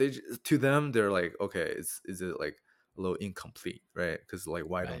to them they're like, okay, is it like a little incomplete, right? Because like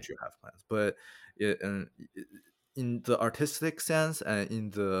why Right. don't you have plants? But in the artistic sense and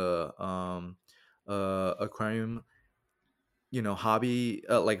in the aquarium hobby,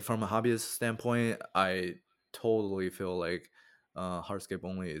 like from a hobbyist standpoint, I totally feel like hardscape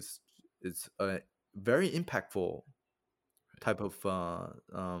only is a very impactful type of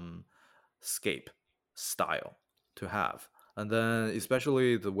scape style to have. And then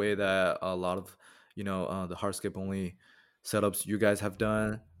especially the way that a lot of the hardscape only setups you guys have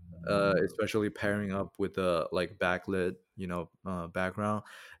done, especially pairing up with the like backlit background,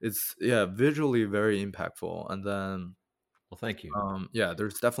 it's yeah visually very impactful. And then Well, thank you. yeah,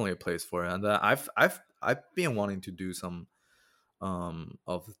 there's definitely a place for it. And I've been wanting to do some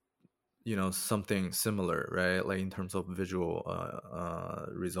of something similar, right? Like in terms of visual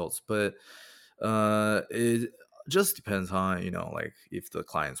results, but it just depends on like if the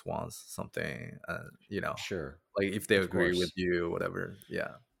clients wants something, Sure. like if they Of agree with course. you, whatever.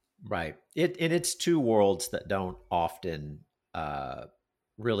 Yeah. Right. And it's two worlds that don't often uh,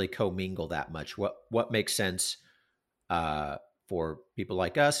 really commingle that much. What makes sense uh, for people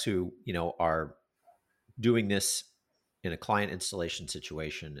like us who are doing this in a client installation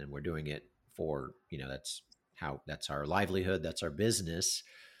situation and we're doing it for, that's our livelihood, that's our business,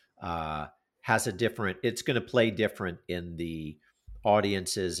 uh, has a different, it's going to play different in the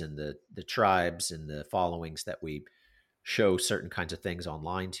audiences and the tribes and the followings that we show certain kinds of things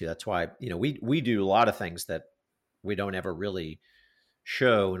online to. That's why, we do a lot of things that we don't ever really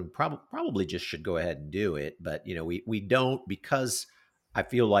show, and probably just should go ahead and do it. But we don't, because I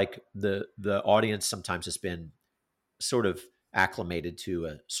feel like the audience sometimes has been sort of acclimated to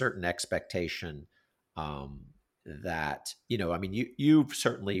a certain expectation, um, that I mean, you've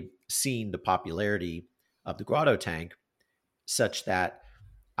certainly seen the popularity of the grotto tank, such that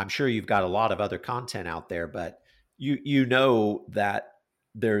I'm sure you've got a lot of other content out there, but you know that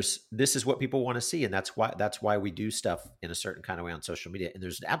there's this is what people want to see, and that's why we do stuff in a certain kind of way on social media. And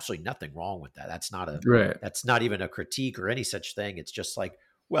there's absolutely nothing wrong with that. Right. That's not even a critique or any such thing. It's just like,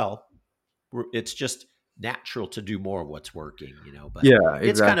 well, it's just natural to do more of what's working, but Yeah,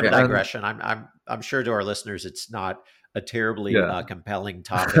 it's kind of exactly. a And digression. I'm sure to our listeners it's not a terribly yeah. compelling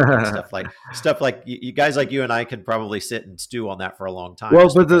topic, and stuff like you guys like you and I can probably sit and stew on that for a long time, Well,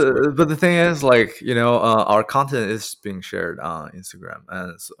 just because we're but the thing is, like, our content is being shared on Instagram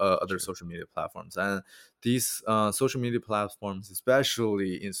and other sure. social media platforms, and these social media platforms,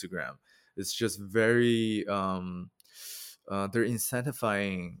 especially Instagram, it's just very they're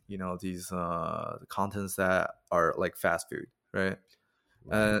incentivizing these contents that are like fast food, right?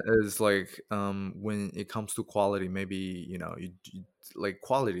 Right. It's like when it comes to quality, maybe like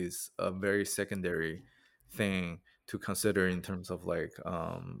quality is a very secondary thing to consider in terms of like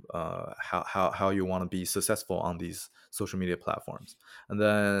how you want to be successful on these social media platforms. And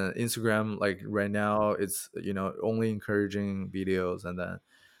then Instagram, like right now, it's only encouraging videos, and then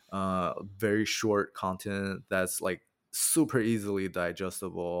very short content that's like super easily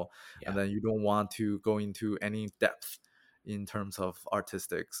digestible, and Yeah. then you don't want to go into any depth in terms of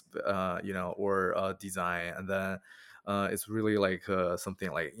artistics, or design. And then it's really like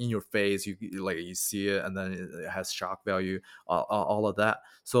something like in your face. Like you see it, and then it has shock value, all of that.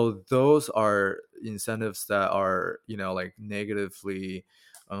 So those are incentives that are like negatively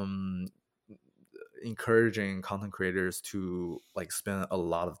um, encouraging content creators to like spend a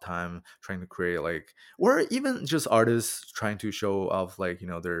lot of time trying to create, like, or even just artists trying to show off like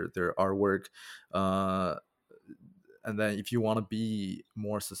their artwork. uh and then if you want to be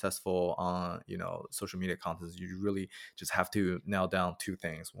more successful on social media content, you really just have to nail down two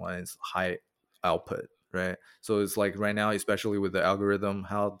things. One is high output, right? So it's like right now, especially with the algorithm,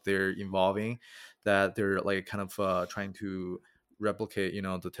 how they're evolving, that they're like kind of trying to replicate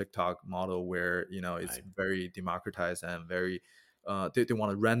the TikTok model, where it's Right. very democratized and very they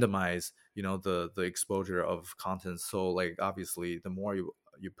want to randomize the exposure of content. So like obviously the more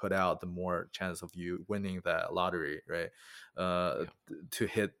you put out, the more chance of you winning that lottery, right? Yeah. To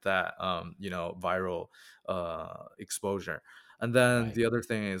hit that viral exposure. And then Right. the other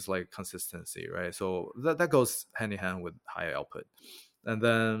thing is like consistency, right? So that goes hand in hand with high output. And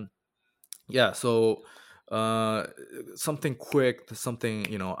then yeah, so uh something quick,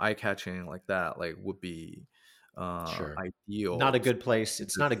 something eye catching like that, like would be Sure. Not a ideal good place. in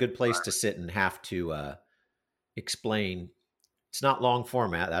It's this not a good place to environment. sit and have to explain. It's not long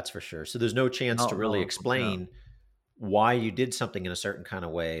format, that's for sure. So there's no chance to No, really no, no. explain why you did something in a certain kind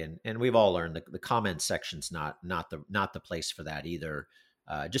of way. And we've all learned the comment section's not the place for that either.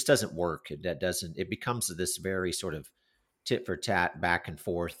 It just doesn't work. That doesn't. It becomes this very sort of tit for tat, back and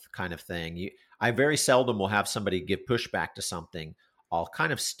forth kind of thing. I very seldom will have somebody give pushback to something. I'll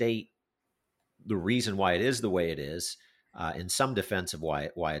kind of state the reason why it is the way it is, in some defense of why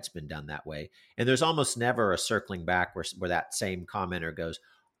it's been done that way. And there's almost never a circling back where that same commenter goes,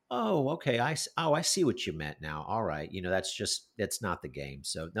 "Oh, okay, I see what you meant now. All right, that's not the game."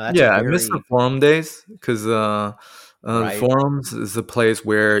 So no, that's a Yeah, I miss the very forum days, because the right. forums is a place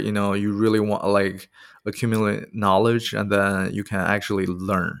where you really want to like accumulate knowledge, and then you can actually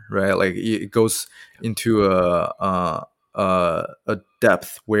learn, right? Like it goes into a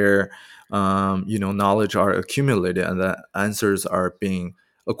depth where knowledge are accumulated, and the answers are being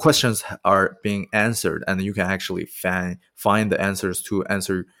questions are being answered, and you can actually find the answers to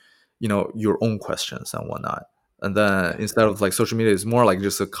answer your own questions and whatnot. And then Yeah, instead of like social media, is more like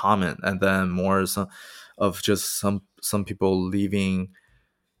just a comment, and then more of just some people leaving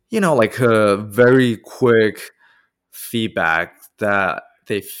like a very quick feedback that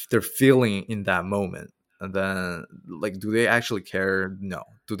they're feeling in that moment. And then like, do they actually care? No.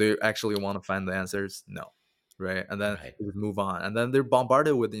 Do they actually want to find the answers? No. Right? And then right. they just move on, and then they're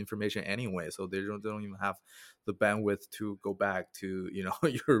bombarded with information anyway, so they don't even have the bandwidth to go back to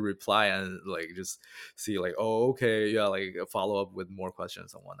your reply and like just see like, oh, okay, yeah, like follow up with more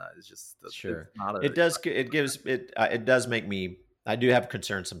questions and whatnot. It's just it's Sure. not a It does. It gives it. It does make me. I do have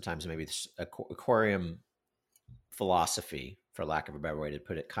concerns sometimes. Maybe this aquarium philosophy, for lack of a better way to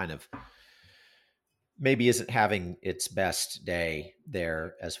put it, kind of maybe isn't having its best day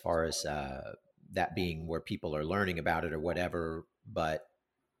there as far as that being where people are learning about it or whatever. But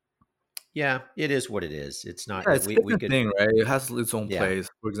yeah, it is what it is. It's not. Yeah, it's a We different could. thing, right? It has its own Yeah. place.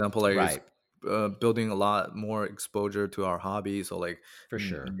 For example, like it's Right. building a lot more exposure to our hobby. So like, For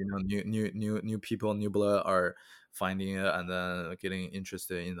sure. new people, new blood are finding it and then getting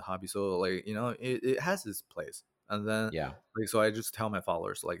interested in the hobby. So like, it has its place. And then Yeah. like, so I just tell my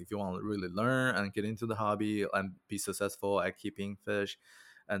followers, like, if you want to really learn and get into the hobby and be successful at keeping fish,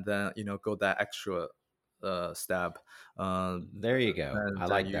 and then go that extra step, There you go. and I then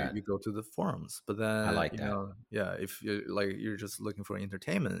like you that. go to the forums. But I then like that. yeah, if you're just looking for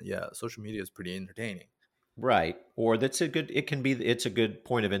entertainment, yeah, social media is pretty entertaining. Right. Or that's a good. It can be. It's a good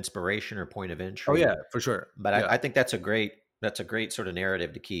point of inspiration or point of Oh entry. yeah, for sure. But Yeah. I think that's a great. That's a great sort of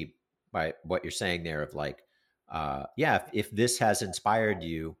narrative to keep by what you're saying there of like, yeah, if this has inspired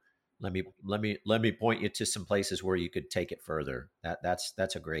you, let me point you to some places where you could take it further. That's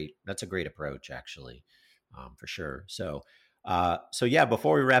a great approach actually, for sure. So yeah,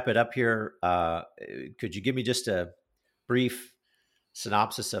 before we wrap it up here, could you give me just a brief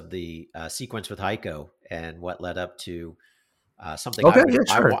synopsis of the sequence with Heiko and what led up to something Okay,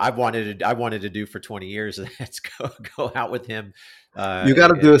 yeah, sure. I wanted to do for 20 years, and that's go out with him You got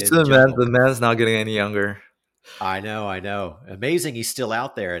to do it in the soon, man. jungle. The man's not getting any younger. I know. Amazing, he's still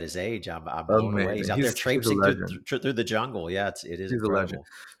out there at his age. I'm blown away. He's Amazing. out there He's a traipsing legend. through the jungle. Yeah, it is He's a legend. incredible.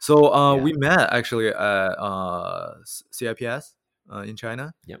 So Yeah. we met actually at CIPS in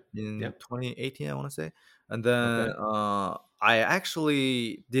China Yep. in Yep. 2018, I want to say. And then Okay. I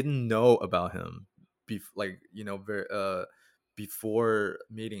actually didn't know about him, before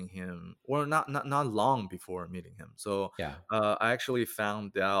meeting him, or not long before meeting him. So Yeah. I actually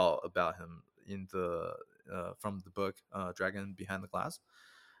found out about him in the from the book Dragon Behind the Glass.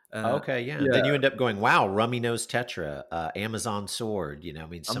 Okay. Yeah. And Yeah, then you end up going, wow, Rummy Nose Tetra, Amazon Sword. I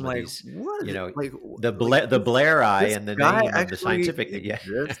mean, I'm some of like, these, what is you it? know, Like, The Blair Eye this and the guy name of the actually scientific. Yeah.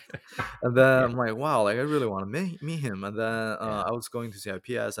 exists? And then Yeah. I'm like, wow, like I really want to meet him. And then Yeah. I was going to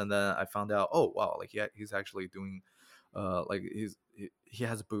CIPS, and then I found out, oh wow, like he's actually doing, like he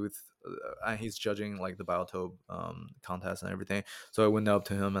has a booth, and he's judging like the biotope contest and everything. So I went up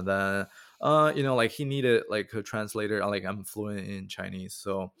to him, and then like he needed like a translator. Like I'm fluent in Chinese,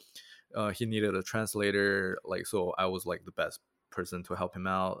 so he needed a translator, like, so I was like the best person to help him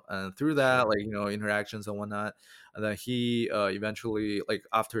out. And through that, Sure. like, interactions and whatnot, and then he eventually, like,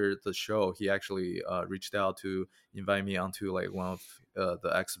 after the show, he actually reached out to invite me onto like one of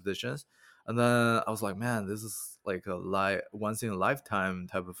the exhibitions. And then I was like, man, this is like a once in a lifetime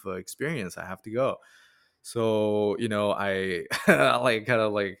type of experience. I have to go. So I like kind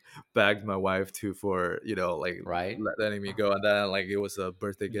of like begged my wife to for like Right. letting me go. And then like it was a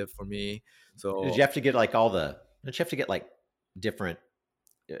birthday gift for me. Did So you have to get like all the? Don't you have to get like different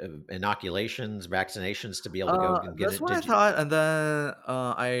inoculations, vaccinations to be able to go and get that's it? what I Did you? thought. And then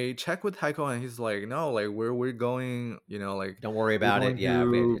I checked with Heiko, and he's like, no, like we're going, like Don't worry we're about it. going Yeah,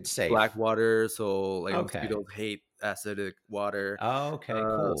 to it's safe. black water, so like Okay. mosquitoes hate acidic water. Okay.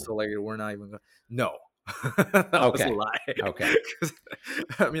 Cool. So like we're not even going. No, that was a Okay. lie. Okay. 'Cause,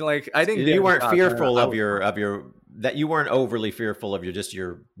 I mean, like I didn't get You a weren't shot. Then fearful I of was fine. your that you weren't overly fearful of your just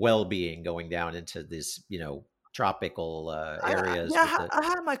your well being going down into this tropical areas with the. I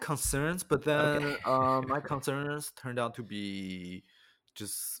had my concerns, but Okay. then my concerns turned out to be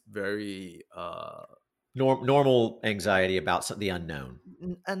just very Normal anxiety about the unknown.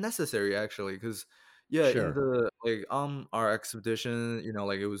 unnecessary, actually, because yeah, in Sure. the like our expedition,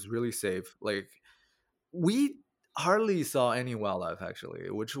 like it was really safe. Like we hardly saw any wildlife actually,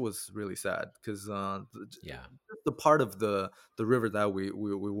 which was really sad because Yeah. the part of the river that we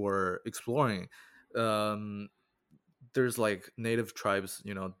were exploring, um there's like native tribes,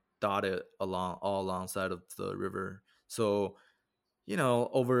 dotted along all alongside of the river. So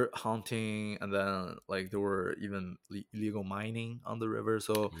over hunting, and then like there were even illegal mining on the river.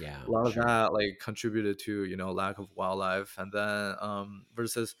 So Yeah. a lot of Sure. that like contributed to lack of wildlife. And then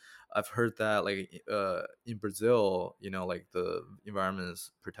versus I've heard that like in Brazil, like the environment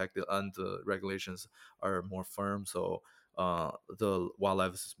is protected and the regulations are more firm, so the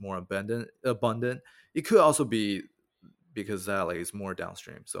wildlife is more abundant. It could also be because that like is more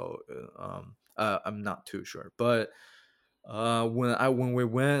downstream, so I'm not too sure. But When we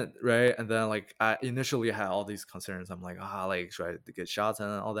went, right, and then like I initially had all these concerns. I'm like, like should I get shots and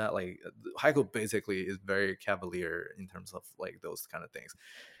all that? Like Heiko basically is very cavalier in terms of like those kind of things,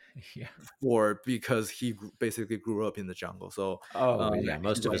 Yeah. because he basically grew up in the jungle. So Oh, yeah. he's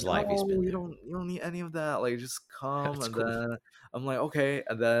Most of like, his life he's no, been there. you don't need any of that. Like just come. That's And cool. then I'm like, okay.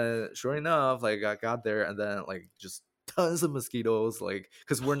 And then sure enough, like I got there, and then like just tons of mosquitoes, like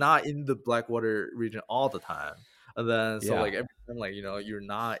because we're not in the Blackwater region all the time. And then so Yeah. like every time, like you're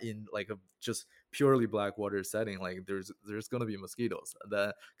not in like a just purely Blackwater setting, like there's gonna be mosquitoes. And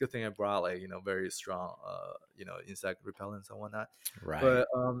then good thing I brought like very strong insect repellents and whatnot. Right. But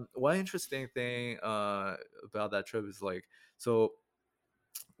one interesting thing about that trip is like, so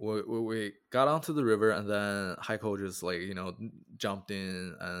we got onto the river, and then Heiko just like jumped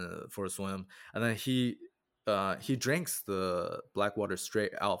in for a swim, and then he drinks the black water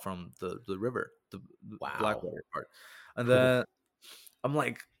straight out from the river, the black Wow. water part. And Cool. then I'm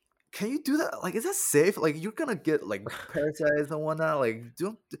like, can you do that? Like, is that safe? Like, you're gonna get like parasites and whatnot. Like,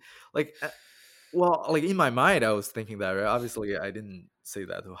 don't like. Well, like in my mind, I was thinking that. Right? Obviously, I didn't say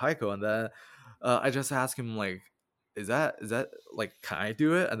that to Heiko, and then I just asked him like, "Is that like, can I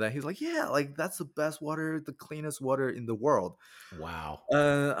do it?" And then he's like, "Yeah, like that's the best water, the cleanest water in the world." Wow.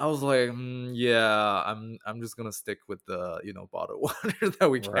 I was like, "Yeah, I'm just gonna stick with the bottled water that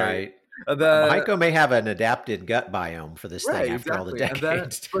we carry." Right. And then Heiko may have an adapted gut biome for this thing right, after all the exactly. And then,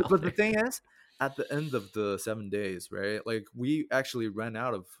 decades down but the there. thing is, at the end of the 7 days, right? Like we actually ran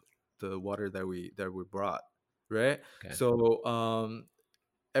out of the water that we brought, right? Okay. So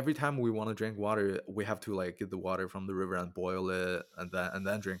every time we want to drink water, we have to like get the water from the river and boil it, and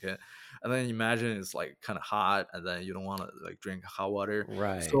then drink it. And then imagine it's like kind of hot, and then you don't want to like drink hot water.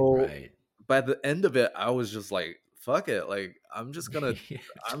 Right. So Right. by the end of it, I was just like, fuck it, like Yeah, I'm just totally.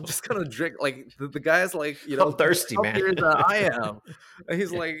 gonna drink. Like the guy's like I'm thirsty, man. healthier than I am, and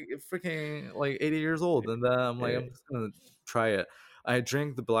he's Yeah. like freaking like 80 years old. And then I'm like, Eh, I'm just gonna try it. I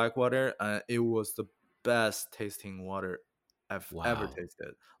drank the black water, and it was the best tasting water I've ever Wow.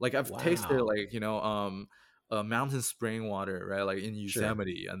 tasted. Like I've tasted Wow. like mountain spring water, right? Like in Sure.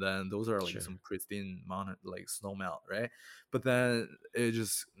 Yosemite, and then those are like Sure. some pristine mountain like snow melt, right? But then it's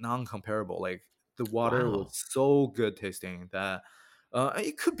just non-comparable. Like the water was Wow. so good tasting that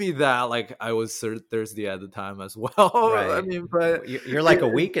it could be that like I was thirsty at the time as well. I Right. mean, but You're like a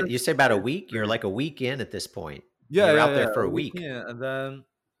week. You say about a week. You're it, like a week in at this point. yeah, You're yeah, out there yeah, for a a week. weekend. And then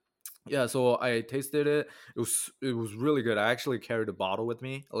yeah, so I tasted it. It was really good. I actually carried a bottle with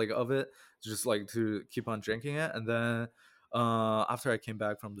me, like of it, just like to keep on drinking it. And then after I came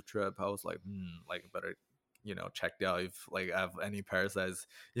back from the trip, I was like, like better check out if like I have any parasites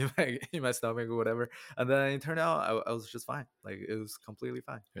in my stomach or whatever. And then it turned out I was just fine. Like it was completely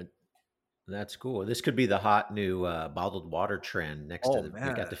fine. That's cool. This could be the hot new bottled water trend. Next to Oh the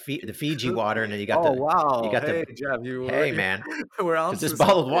you got man, the it Fiji could water, and be. then Oh wow. you got Hey the Jeff, you were hey man, we're on because this to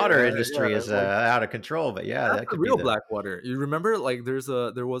bottled something. water Yeah, industry is like out of control. But yeah, that's that the could be real the black water. You remember like there was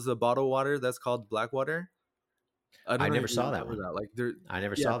a bottled water that's called black water. I don't I know never if you saw that remember one. that. Like there, I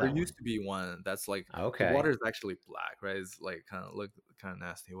never yeah, saw there that one. used to be one that's like the Okay. water is actually black, right? It's like kind of look kind of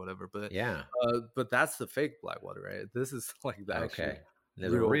nasty, whatever. Yeah. But that's the fake black water, right? This is like the actual Okay. The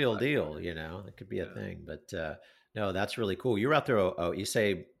real real black deal, water. it could be a Yeah, thing. But no, that's really cool. You're out there. Oh, you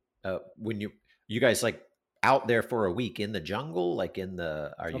say when you guys like out there for a week in the jungle, like in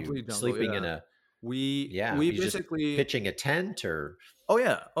the are you complete jungle. sleeping Yeah, in a yeah, we you just basically. pitching a tent or Oh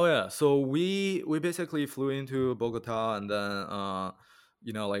yeah, oh yeah. So we basically flew into Bogota, and then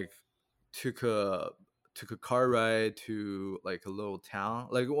like took a took a car ride to like a little town,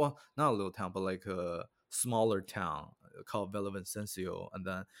 like well not a little town, but like a smaller town called Villavicencio, and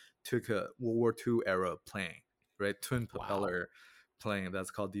then took a World War II era plane, right, twin wow. propeller plane that's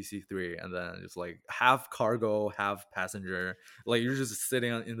called DC-3, and then it's like half cargo, half passenger. Like you're just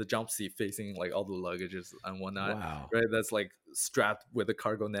sitting in the jump seat facing like all the luggages and whatnot, Wow. right? That's like strapped with a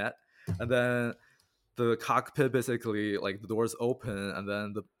cargo net, and then the cockpit basically like the doors open, and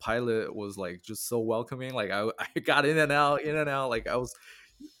then the pilot was like just so welcoming. Like I got in and out. Like I was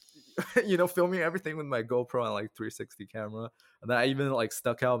filming everything with my GoPro and like 360 camera, and then I even like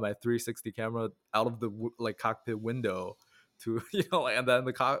stuck out my 360 camera out of the like cockpit window to like, and then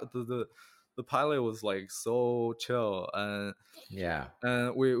the pilot was like so chill. Yeah.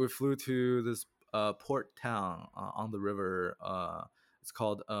 And we flew to this port town on the river. It's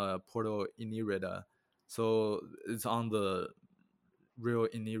called Porto Inirida. So it's on the Rio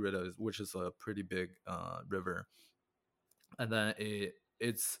Inirida, which is a pretty big river. And then it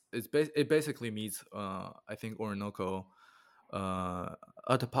basically meets I think Orinoco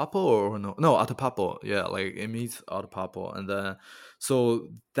Atapapo, or no Atapapo, yeah, like it meets Atapapo. And then so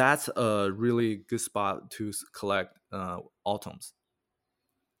that's a really good spot to collect autumns.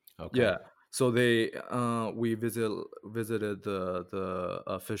 Okay. Yeah. So we visited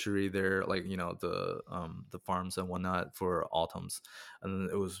the fishery there, like, the farms and whatnot for autumns, and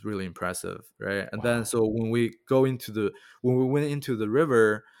it was really impressive, right? And then Wow. so when we went into the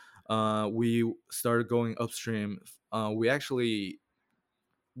river, we started going upstream. We actually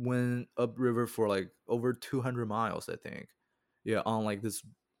went upriver for like over 200 miles, I think. Yeah, on like this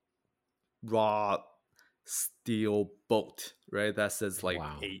raw steel boat, right? That says like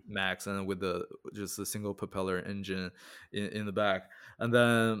Wow. 8 max, and with the just a single propeller engine in the back. And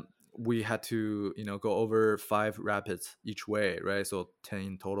then we had to, go over 5 rapids each way, right? So 10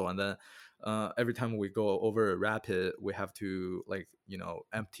 in total. And then every time we go over a rapid, we have to, like,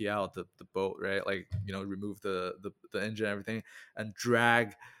 empty out the boat, right? Like, remove the engine and everything, and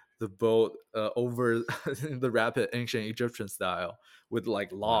drag the boat over the rapid, ancient Egyptian style, with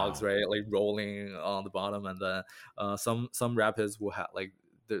like logs, Wow. right? Like rolling on the bottom. And then some rapids will have like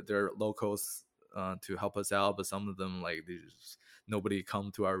their locals to help us out, but some of them, like, nobody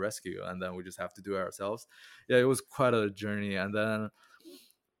come to our rescue, and then we just have to do it ourselves. Yeah, it was quite a journey. And then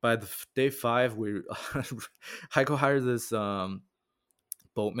by day 5, we Heiko hired this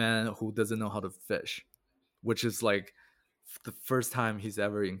boatman who doesn't know how to fish, which is like the first time he's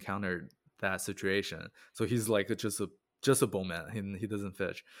ever encountered that situation. So he's like just a boatman. He doesn't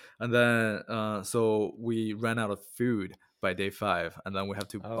fish. And then so we ran out of food by day 5, and then we have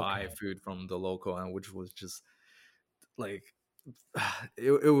to buy Okay. food from the local, and which was just like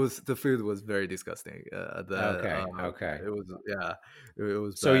it was, the food was very disgusting. The Okay. Okay. It was, yeah, it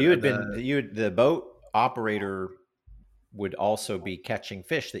was So bad. you had And been then the boat operator would also be catching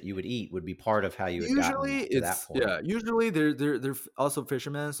fish that you would eat, would be part of how you had gotten usually to that it's, point. yeah, usually they're also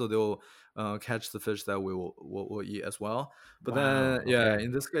fishermen, so they'll catch the fish that we'll eat as well. But then, Wow. yeah, Okay.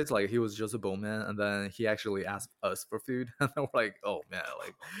 in this case, like, he was just a boatman, and then he actually asked us for food, and then we're like, oh man,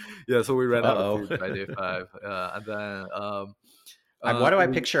 like, yeah. So we ran out of Uh-oh. food by day 5, and then Why do I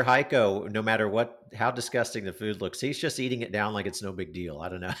we picture Heiko, no matter how disgusting the food looks, he's just eating it down like it's no big deal. I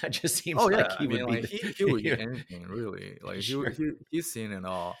don't know. It just Oh seems like yeah, I he mean, would be like, he would eat the anything really. Like, sure. he's seen it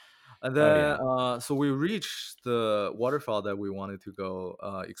all. And Oh then yeah. so we reached the waterfall that we wanted to go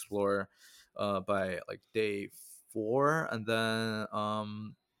explore by like day 4. And then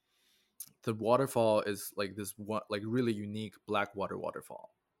the waterfall is like this one, like, really unique black water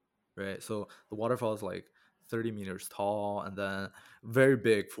waterfall, right? So the waterfall is like 30 meters tall, and then very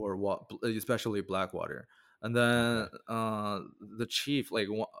big for what, especially black water. And then Okay. the chief, like,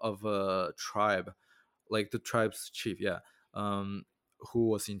 of a tribe, like the tribe's chief, yeah, um, who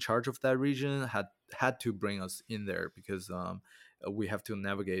was in charge of that region, had to bring us in there, because we have to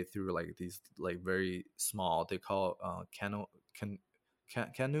navigate through like these, like, very small, they call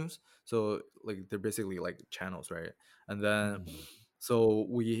canoes. So like they're basically like channels, right? And then Hmm. so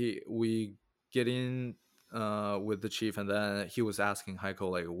we get in with the chief, and then he was asking Heiko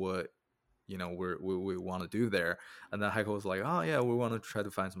like what, we want to do there. And then Heiko was like, oh yeah, we want to try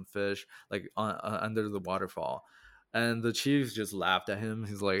to find some fish, like, under the waterfall. And the chief just laughed at him.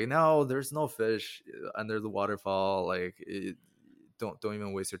 He's like, no, there's no fish under the waterfall, like, don't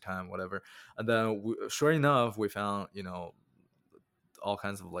even waste your time, whatever. And then sure enough, we found, all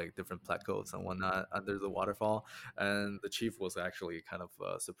kinds of like different plateaus and whatnot under the waterfall. And the chief was actually kind of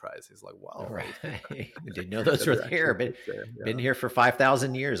surprised. He's like, wow, Right. like, Didn't know yeah, those were they're there. actually fish there. Been Yeah. here for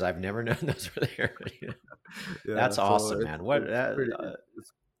 5,000 years. I've never known those were there. Yeah, That's so awesome, man. What it's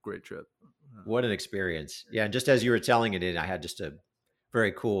a great trip. what an experience. Yeah, and just as you were telling it, I had just a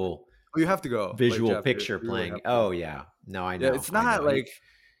very cool Oh, you have to go, like, visual Jeff, picture you really playing. have to Oh go. yeah. No, I Yeah, know. it's I not know. like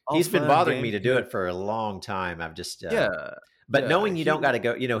all He's been fun and bothering me games. to do it for a long time. I've just Yeah, but yeah. knowing you don't got to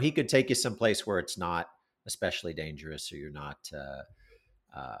go, he could take you someplace where it's not especially dangerous or you're not uh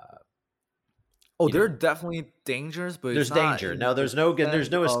Oh, you they're know, definitely dangerous, but it's there's not danger. in No, the there's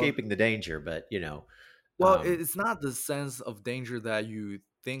sense no of, escaping the danger, but well, um it's not the sense of danger that you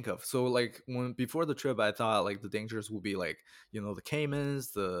think of. So like, when before the trip, I thought like the dangers would be like, the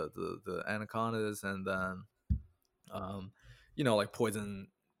caimans, the anacondas, and then um like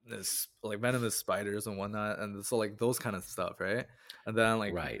poisonous, like venomous spiders and whatnot, and so like those kind of stuff, right? And then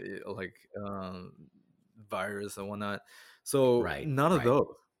like right, virus and whatnot. So right, none of right. those.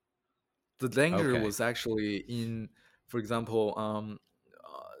 The danger Okay. was actually in, for example,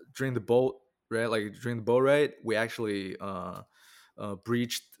 during the boat, right? Like during the boat ride, we actually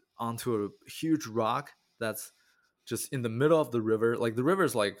breached onto a huge rock that's just in the middle of the river. Like, the river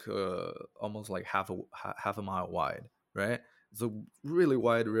is like almost like half a mile wide, right? It's a really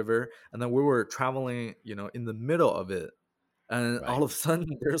wide river, and then we were traveling, in the middle of it, and Right. all of a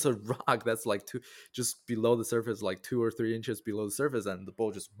sudden there's a rock that's like just below the surface, like 2 or 3 inches below the surface, and the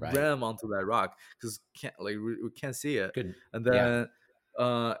boat just Right. ram onto that rock because can't like we can't see it. Good. And Yeah.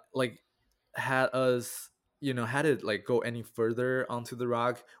 then like had us had it like go any further onto the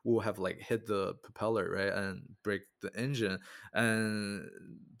rock, we'll have like hit the propeller, right, and break the engine, and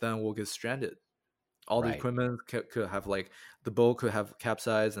then we'll get stranded. All the Right. equipment could have like the boat could have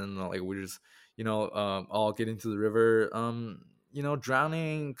capsized, and like we just all get into the river.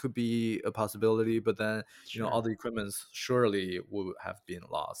 Drowning could be a possibility, but then all Sure. the equipment surely would have been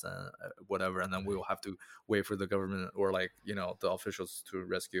lost and whatever, and then we will Right. have to wait for the government or like the officials to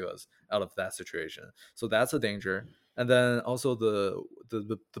rescue us out of that situation. So that's a danger. And then also the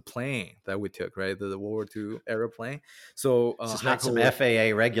plane that we took, right, the World War II era plane. So This is not some Heiko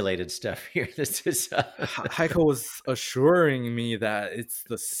FAA regulated stuff here. This is Heiko was assuring me that it's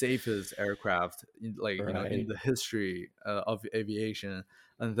the safest aircraft in right. the history of aviation.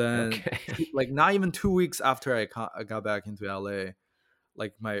 And then Okay. like not even 2 weeks after I got back into LA,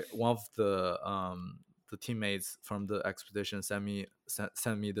 like my one of the teammates from the expedition sent me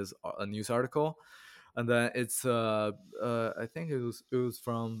this a news article, and then it's I think it was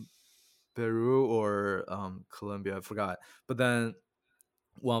from Peru or Colombia, I forgot. But then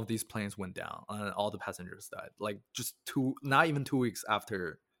one of these planes went down and all the passengers died, like just not even 2 weeks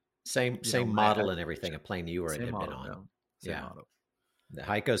after Same my model and everything. expedition. A plane you were Same had been model, on. yeah. Same Yeah. model. The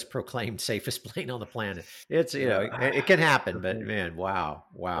Heiko's proclaimed safest plane on the planet. It's Yeah. it can happen, but definitely, man, wow,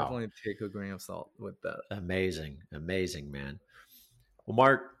 wow, definitely take a grain of salt with that. amazing, amazing, man. Well,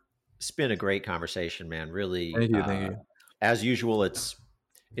 Mark, it's been a great conversation, man. Really, Thank you. as usual, it's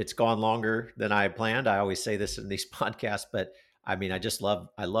gone longer than I had planned. I always say this in these podcasts, but I mean, I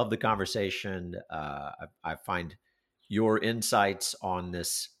love the conversation. I find your insights on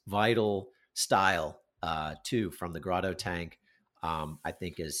this vital style too from the Grotto tank, I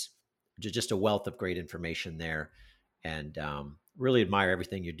think is just a wealth of great information there, and really admire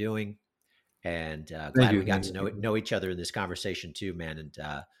everything you're doing. And Thank glad we you. got Thank to you. Thank you. know each other in this conversation too, man. And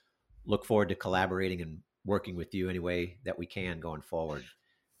look forward to collaborating and working with you any way that we can going forward.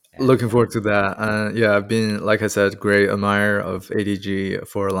 And Looking forward to that. Yeah, I've been, like I said, great admirer of ADG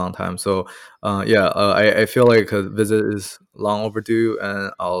for a long time. So, yeah, I feel like a visit is long overdue,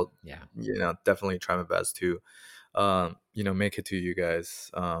 and I'll, yeah, definitely try my best to, make it to you guys,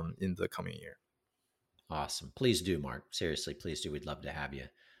 in the coming year. awesome. Please do, Mark. Seriously, please do. We'd love to have you.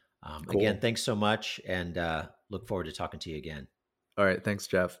 Again, Cool. thanks so much, and look forward to talking to you again. All right. Thanks,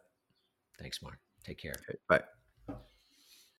 Jeff. Thanks, Mark. Take care. Okay, bye.